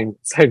same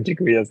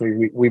degree as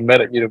me. We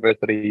met at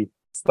university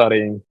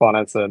studying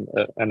finance and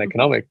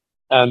economics.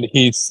 And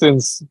he's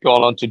since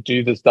gone on to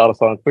do this data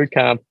science boot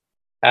camp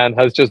and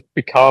has just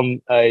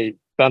become a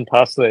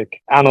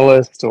fantastic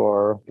analyst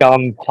or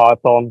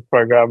Python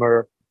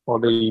programmer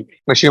or the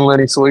machine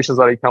learning solutions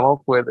that he come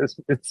up with.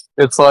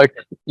 It's like,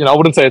 I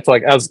wouldn't say it's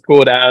like as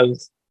good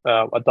as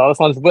a data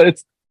scientist,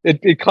 but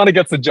it kind of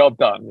gets the job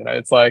done.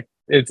 It's like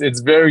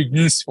it's very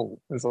useful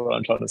is what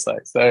I'm trying to say.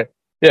 So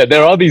yeah,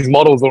 there are these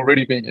models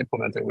already being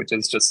implemented, which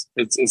is just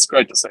it's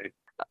great to see.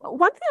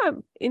 One thing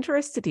I'm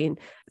interested in,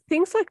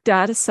 things like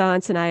data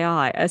science and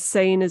AI are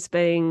seen as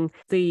being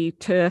the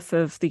turf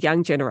of the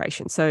young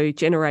generation. So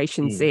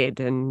Generation Z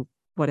and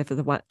whatever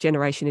the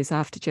generation is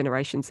after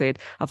Generation Z.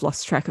 I've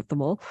lost track of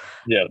them all.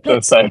 Yeah,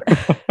 that's the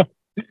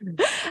same.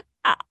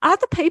 Are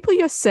the people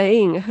you're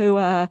seeing who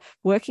are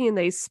working in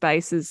these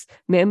spaces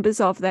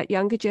members of that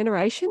younger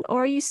generation,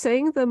 or are you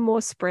seeing them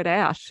more spread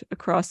out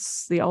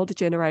across the older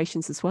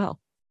generations as well?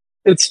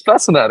 It's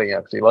fascinating,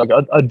 actually. Like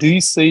I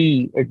do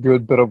see a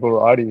good bit of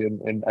variety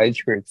in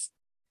age groups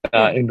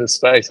in this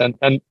space,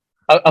 and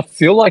I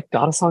feel like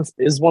data science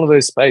is one of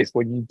those spaces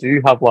where you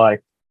do have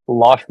like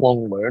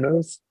lifelong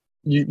learners.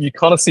 You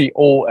kind of see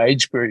all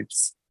age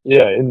groups,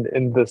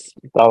 in this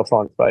data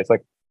science space.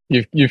 Like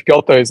you've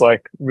got those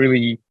like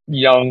really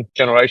young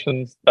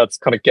generations that's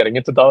kind of getting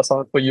into data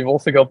science, but you've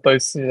also got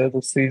those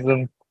the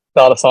seasoned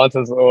data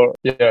scientists or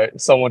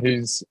someone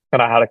who's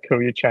kind of had a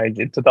career change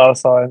into data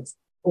science.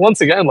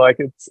 Once again, like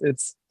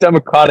it's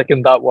democratic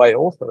in that way.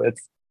 Also,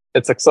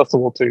 it's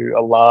accessible to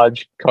a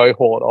large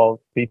cohort of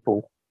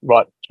people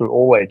right through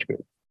all age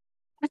groups.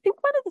 I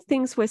think one of the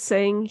things we're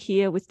seeing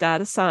here with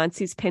data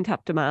science is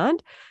pent-up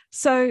demand.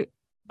 So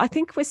I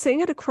think we're seeing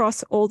it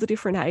across all the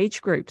different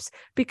age groups,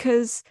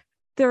 because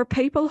there are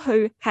people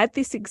who, had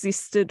this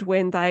existed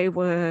when they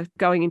were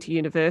going into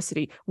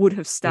university, would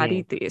have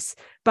studied this.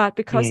 But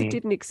because it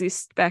didn't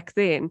exist back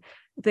then,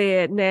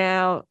 they're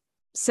now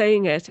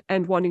seeing it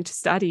and wanting to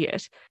study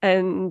it.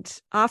 And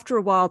after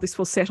a while, this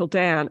will settle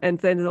down, and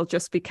then it'll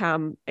just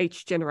become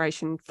each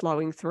generation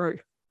flowing through.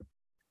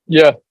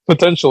 Yeah,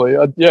 potentially.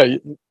 I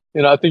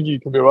think you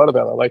can be right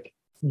about it. Like,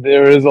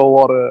 there is a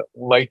lot of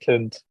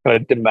latent kind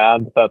of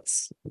demand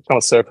that's kind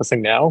of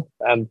surfacing now,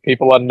 and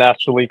people are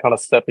naturally kind of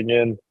stepping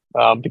in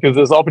because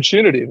there's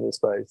opportunity in this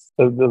space.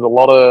 There's a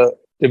lot of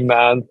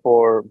demand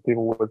for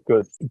people with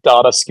good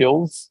data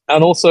skills.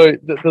 And also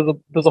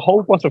there's a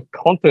whole bunch of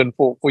content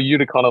for you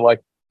to kind of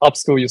like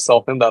upskill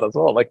yourself in that as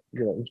well. Like,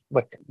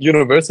 like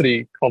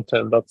university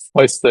content that's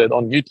posted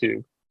on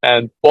YouTube.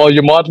 And while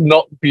you might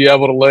not be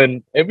able to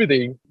learn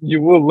everything,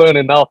 you will learn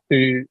enough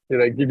to,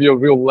 give you a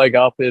real leg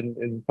up in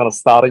kind of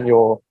starting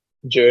your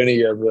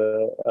journey as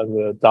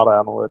a data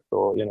analyst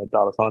or,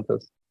 data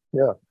scientist.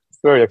 Yeah, it's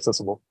very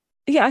accessible.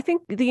 Yeah, I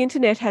think the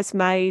internet has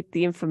made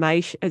the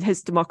information, it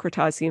has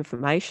democratized the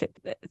information.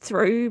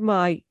 Through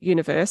my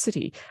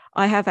university,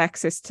 I have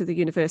access to the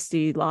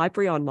university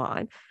library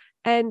online.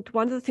 And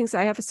one of the things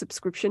I have a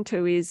subscription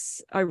to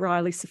is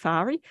O'Reilly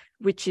Safari,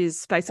 which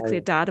is basically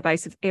a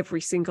database of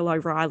every single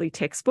O'Reilly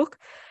textbook.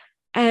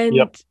 And,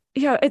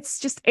 it's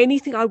just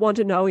anything I want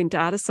to know in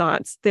data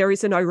science, there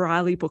is an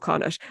O'Reilly book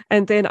on it.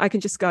 And then I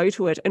can just go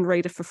to it and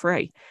read it for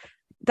free.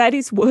 That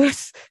is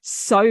worth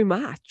so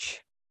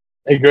much.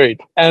 Agreed.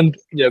 And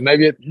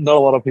maybe not a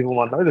lot of people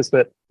might know this,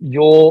 but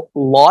your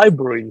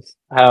libraries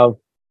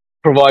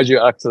provide you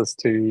access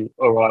to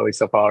O'Reilly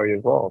Safari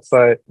as well.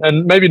 So,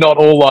 and maybe not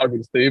all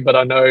libraries do, but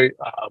I know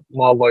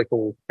my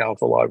local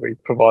council library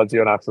provides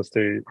you an access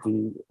to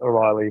the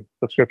O'Reilly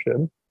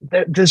subscription.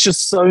 There's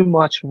just so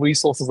much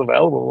resources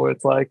available where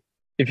it's like,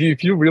 if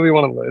you really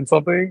want to learn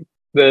something,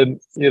 then,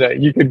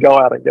 you could go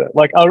out and get it.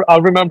 Like, I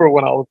remember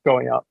when I was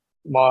growing up,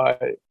 my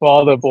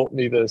father bought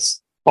me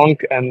this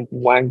Funk and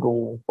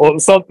Wangle or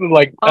something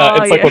like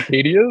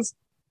encyclopedias,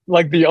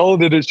 like the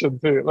old edition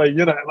too. Like,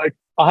 like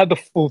I had the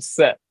full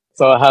set.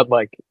 So I had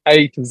like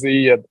A to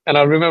Z, and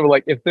I remember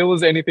like if there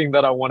was anything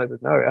that I wanted to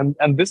know,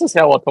 and this is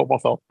how I taught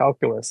myself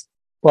calculus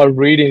by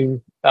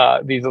reading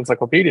these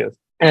encyclopedias.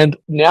 And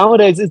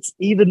nowadays it's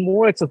even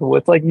more accessible.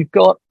 It's like you've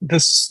got the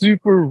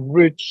super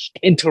rich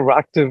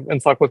interactive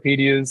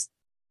encyclopedias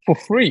for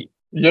free.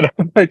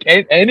 Like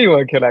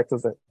anyone can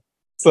access it.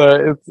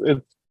 So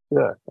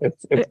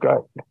it's great.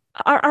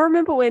 I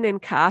remember when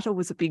Encarta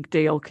was a big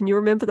deal. Can you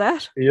remember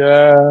that?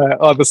 Yeah.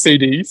 Oh, the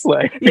CDs,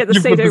 like the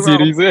CD put the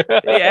CDs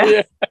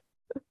in.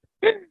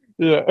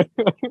 Yeah.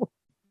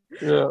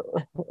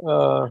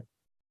 Yeah.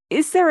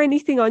 Is there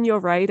anything on your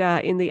radar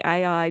in the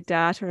AI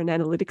data and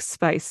analytics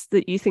space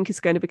that you think is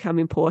going to become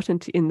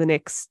important in the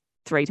next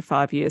 3 to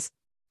 5 years?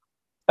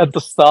 At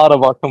the start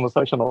of our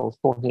conversation, I was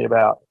talking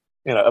about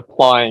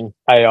applying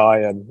AI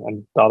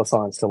and data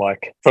science to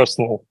like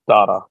personal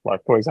data,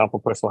 like for example,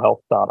 personal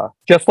health data.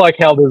 Just like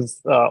how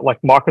there's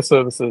like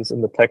microservices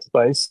in the tech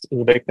space in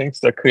the big things,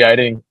 they're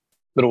creating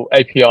little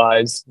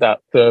APIs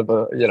that serve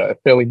a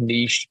fairly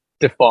niche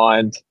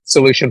defined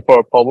solution for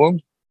a problem.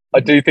 I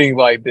do think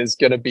like there's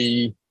going to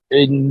be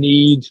a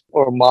need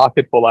or a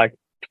market for like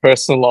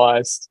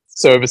personalized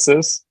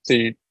services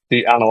to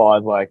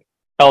analyze like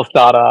health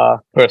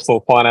data, personal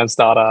finance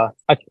data.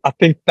 I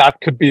think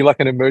that could be like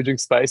an emerging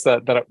space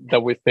that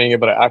we're seeing a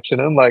bit of action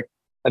in, like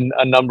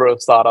a number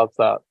of startups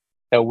that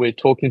we're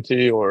talking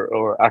to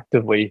or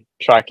actively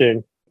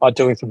tracking are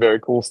doing some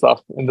very cool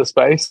stuff in the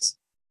space.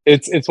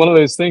 It's one of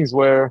those things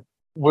where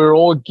we're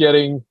all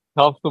getting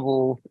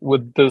comfortable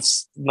with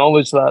this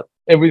knowledge that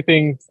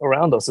everything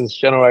around us is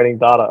generating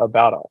data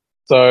about us.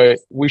 So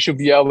we should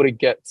be able to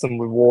get some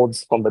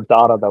rewards from the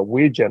data that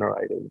we're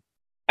generating.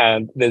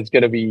 And there's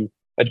going to be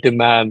a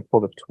demand for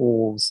the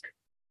tools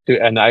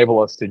to enable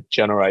us to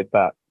generate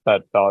that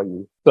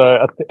value.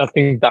 So I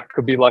think that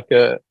could be like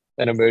an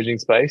emerging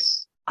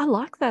space. I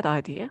like that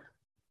idea.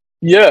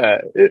 Yeah.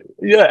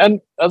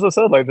 And as I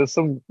said, like there's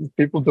some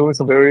people doing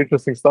some very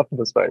interesting stuff in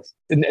the space.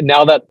 And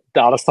now that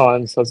data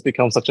science has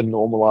become such a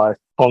normalized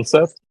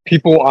concept,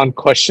 people aren't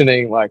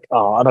questioning like,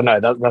 oh, I don't know,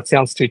 that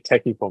sounds too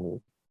techy for me.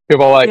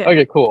 People are like,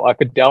 okay, cool. I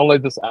could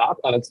download this app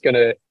and it's going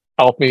to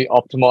help me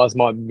optimize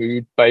my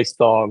mood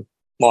based on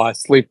my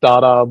sleep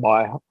data,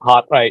 my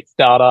heart rate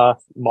data,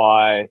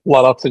 my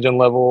blood oxygen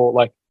level,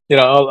 like, a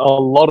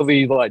lot of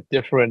these like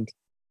different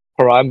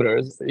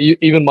parameters,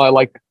 even my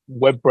like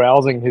web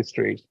browsing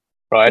history,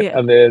 right? Yeah.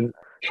 And then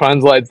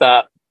translate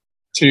that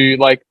to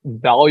like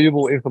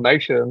valuable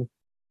information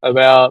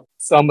about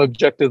some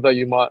objectives that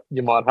you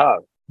might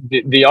have.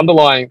 The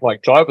underlying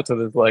like driver to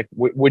this, like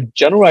we're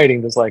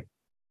generating this like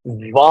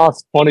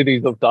vast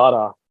quantities of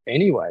data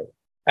anyway.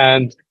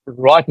 And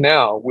right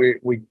now we're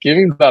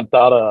giving that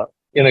data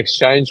in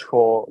exchange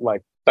for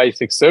like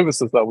basic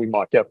services that we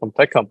might get from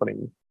tech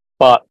companies.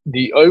 But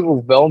the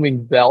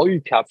overwhelming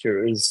value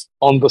capture is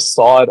on the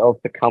side of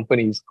the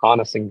companies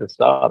harnessing this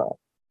data.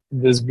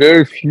 There's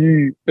very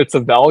few bits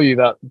of value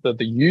that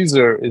the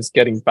user is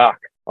getting back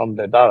on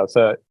their data.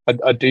 So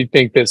I do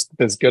think there's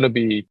going to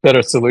be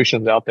better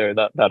solutions out there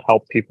that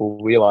help people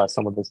realize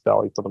some of this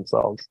value for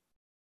themselves.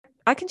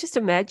 I can just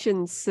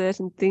imagine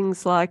certain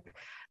things like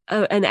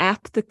an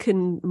app that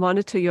can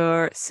monitor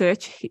your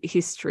search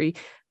history,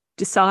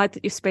 decide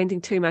that you're spending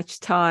too much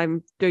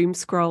time doom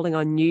scrolling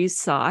on news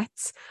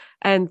sites,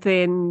 and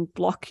then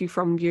block you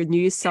from your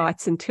news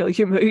sites until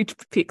your mood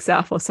picks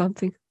up or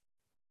something.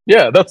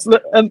 Yeah, that's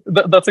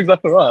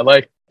exactly right.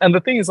 Like And the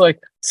thing is, like,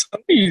 some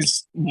of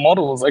these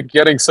models are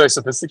getting so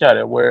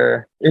sophisticated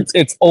where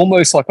it's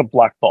almost like a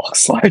black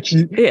box. Like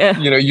Yeah.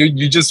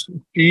 you just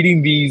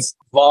feeding these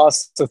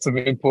vast sets of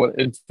input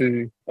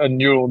into a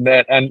neural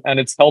net, and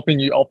it's helping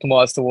you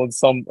optimize towards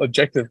some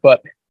objective.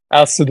 But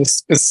as to the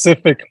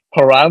specific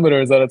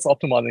parameters that it's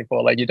optimizing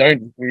for, like, you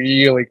don't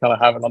really kind of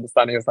have an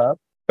understanding of that.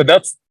 But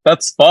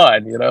that's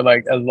fine,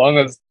 like, as long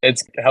as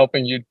it's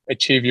helping you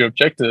achieve your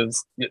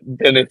objectives,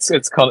 then it's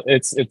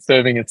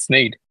serving its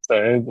need.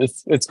 So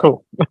it's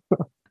cool.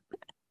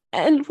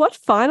 And what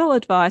final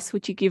advice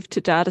would you give to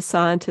data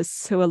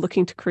scientists who are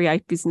looking to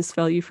create business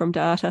value from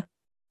data?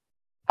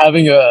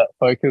 Having a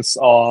focus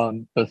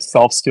on the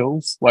soft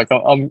skills. Like,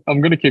 I'm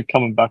going to keep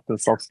coming back to the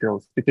soft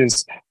skills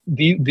because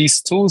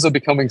these tools are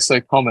becoming so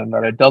common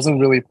that it doesn't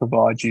really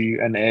provide you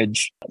an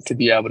edge to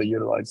be able to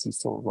utilize these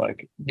tools.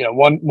 Like,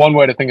 one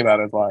way to think about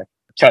it is like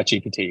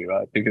ChatGPT,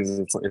 right? Because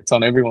it's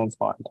on everyone's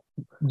mind.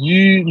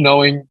 You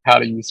knowing how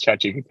to use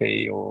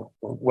ChatGPT or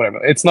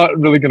whatever, it's not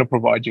really going to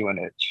provide you an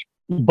edge.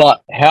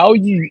 But how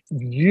you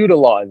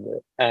utilize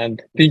it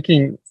and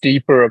thinking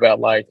deeper about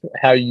like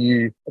how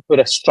you put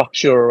a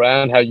structure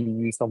around how you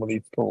use some of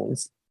these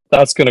tools,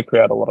 that's going to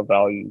create a lot of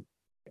value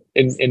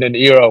in an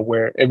era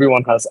where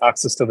everyone has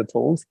access to the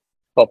tools,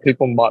 but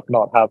people might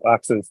not have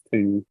access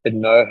to the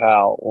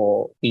know-how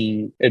or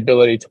the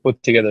ability to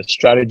put together a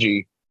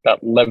strategy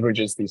that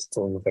leverages these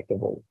tools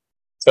effectively.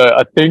 So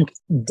I think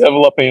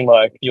developing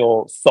like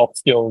your soft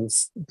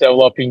skills,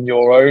 developing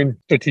your own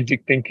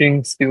strategic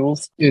thinking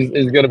skills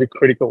is going to be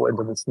critical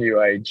into this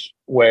new age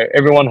where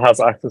everyone has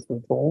access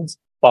to tools,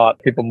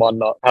 but people might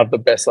not have the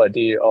best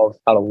idea of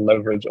how to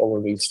leverage all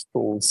of these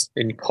tools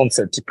in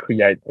concert to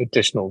create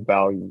additional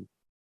value.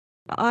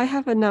 I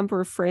have a number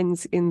of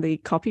friends in the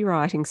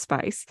copywriting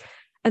space,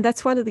 and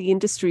that's one of the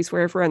industries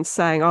where everyone's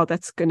saying, oh,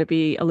 that's going to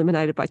be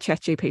eliminated by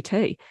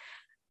ChatGPT.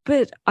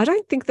 But I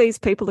don't think these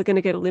people are going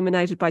to get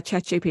eliminated by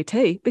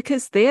ChatGPT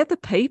because they're the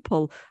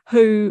people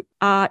who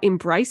are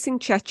embracing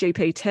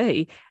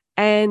ChatGPT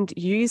and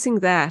using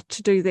that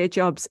to do their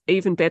jobs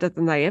even better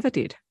than they ever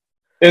did.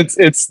 It's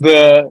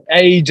the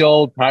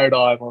age-old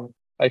paradigm of,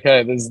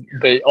 okay, there's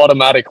the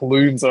automatic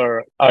looms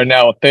are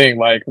now a thing,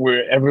 like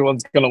where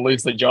everyone's going to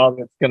lose their job.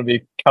 It's going to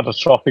be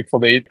catastrophic for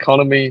the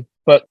economy.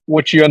 But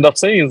what you end up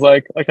seeing is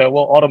like, okay,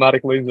 well,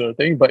 automatic looms are a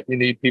thing, but you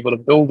need people to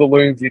build the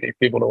looms. You need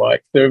people to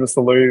like service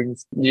the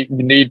looms. You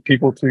need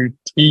people to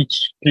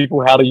teach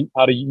people how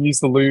to use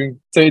the loom.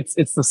 So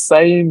it's the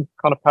same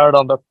kind of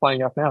paradigm that's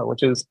playing out now,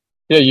 which is,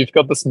 yeah, you've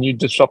got this new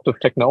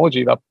disruptive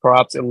technology that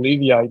perhaps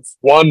alleviates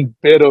one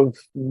bit of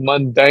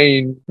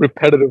mundane,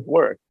 repetitive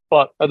work.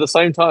 But at the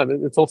same time,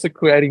 it's also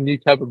creating new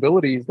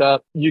capabilities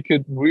that you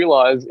could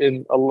realize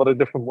in a lot of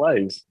different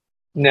ways.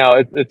 Now,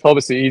 it's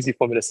obviously easy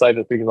for me to say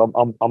this because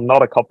I'm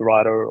not a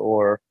copywriter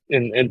or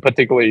in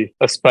particularly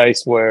a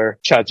space where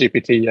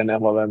ChatGPT and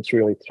LLMs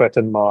really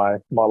threaten my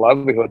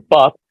livelihood.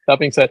 But that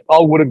being said, I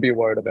wouldn't be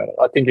worried about it.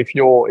 I think if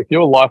you're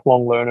a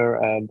lifelong learner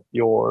and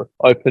you're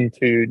open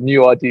to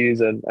new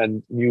ideas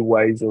and new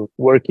ways of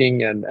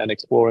working and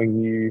exploring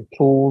new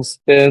tools,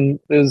 then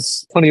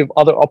there's plenty of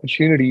other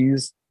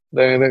opportunities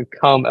that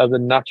come as a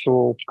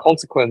natural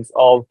consequence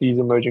of these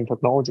emerging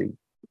technologies.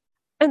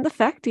 And the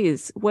fact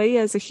is, we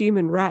as a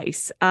human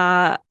race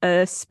are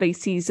a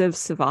species of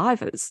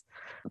survivors.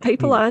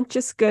 People aren't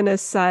just going to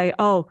say,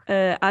 oh,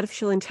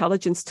 artificial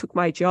intelligence took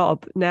my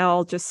job. Now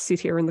I'll just sit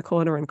here in the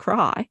corner and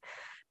cry.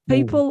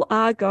 People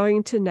are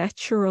going to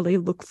naturally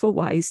look for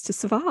ways to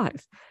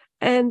survive.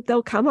 And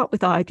they'll come up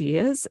with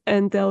ideas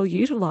and they'll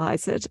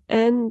utilize it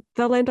and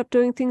they'll end up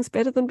doing things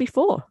better than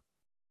before.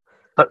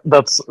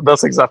 That's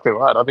exactly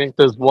right. I think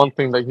there's one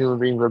thing that human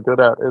beings are good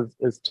at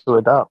is to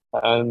adapt.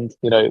 And,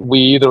 we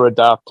either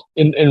adapt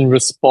in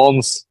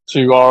response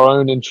to our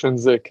own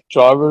intrinsic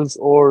drivers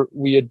or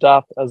we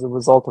adapt as a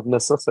result of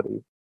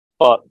necessity.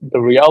 But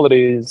the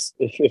reality is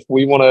if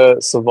we want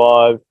to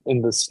survive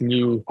in this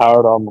new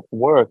paradigm of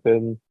work,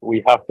 then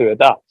we have to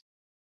adapt.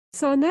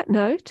 So on that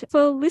note,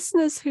 for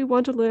listeners who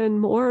want to learn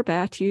more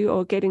about you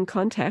or get in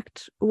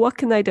contact, what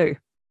can they do?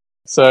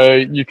 So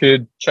you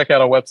could check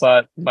out our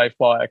website,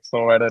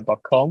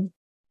 mayflyaccelerator.com.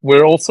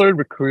 We're also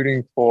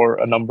recruiting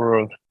for a number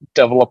of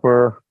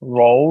developer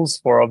roles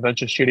for our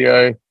venture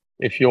studio.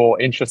 If you're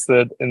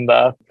interested in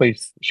that,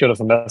 please shoot us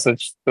a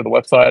message to the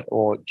website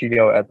or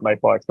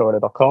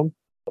studio@mayflyaccelerator.com.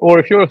 Or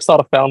if you're a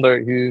startup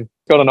founder who's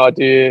got an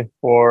idea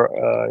for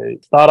a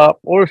startup,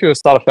 or if you're a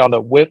startup founder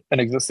with an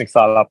existing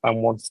startup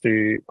and wants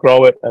to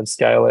grow it and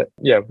scale it,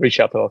 reach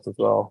out to us as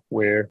well.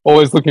 We're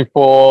always looking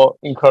for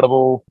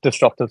incredible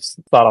disruptive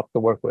startups to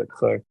work with.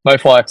 So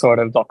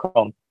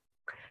mayflyaccelerator.com.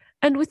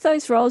 And with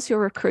those roles you're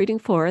recruiting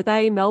for, are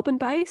they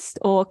Melbourne-based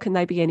or can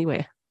they be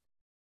anywhere?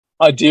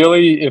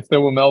 Ideally, if they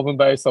were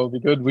Melbourne-based, that would be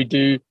good.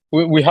 We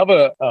have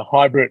a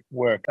hybrid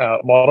work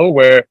model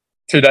where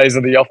 2 days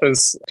in the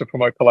office to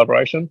promote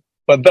collaboration.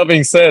 But that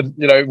being said,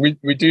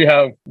 we do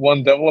have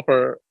one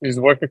developer who's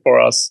working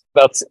for us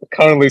that's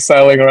currently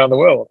sailing around the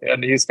world,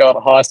 and he's got a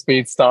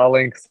high-speed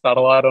Starlink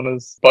satellite on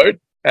his boat,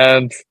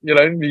 and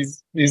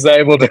he's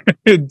able to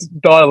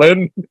dial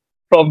in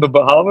from the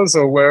Bahamas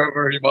or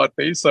wherever he might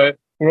be. So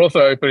we're also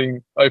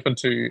open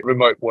to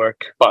remote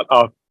work, but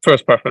our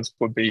first preference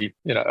would be,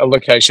 a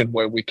location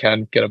where we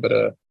can get a bit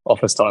of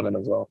office time in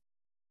as well.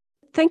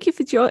 Thank you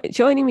for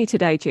joining me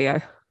today,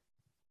 Gio.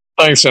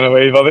 Thanks,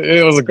 Genevieve.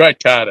 It was a great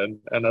chat, and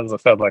as I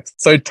said, like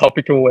so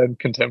topical and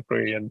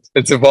contemporary, and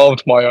it's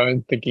evolved my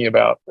own thinking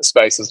about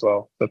space as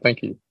well. So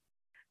thank you.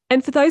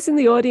 And for those in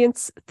the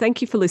audience,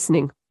 thank you for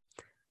listening.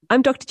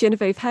 I'm Dr.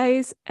 Genevieve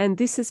Hayes, and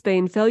this has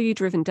been Value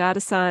Driven Data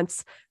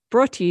Science,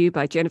 brought to you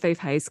by Genevieve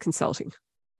Hayes Consulting.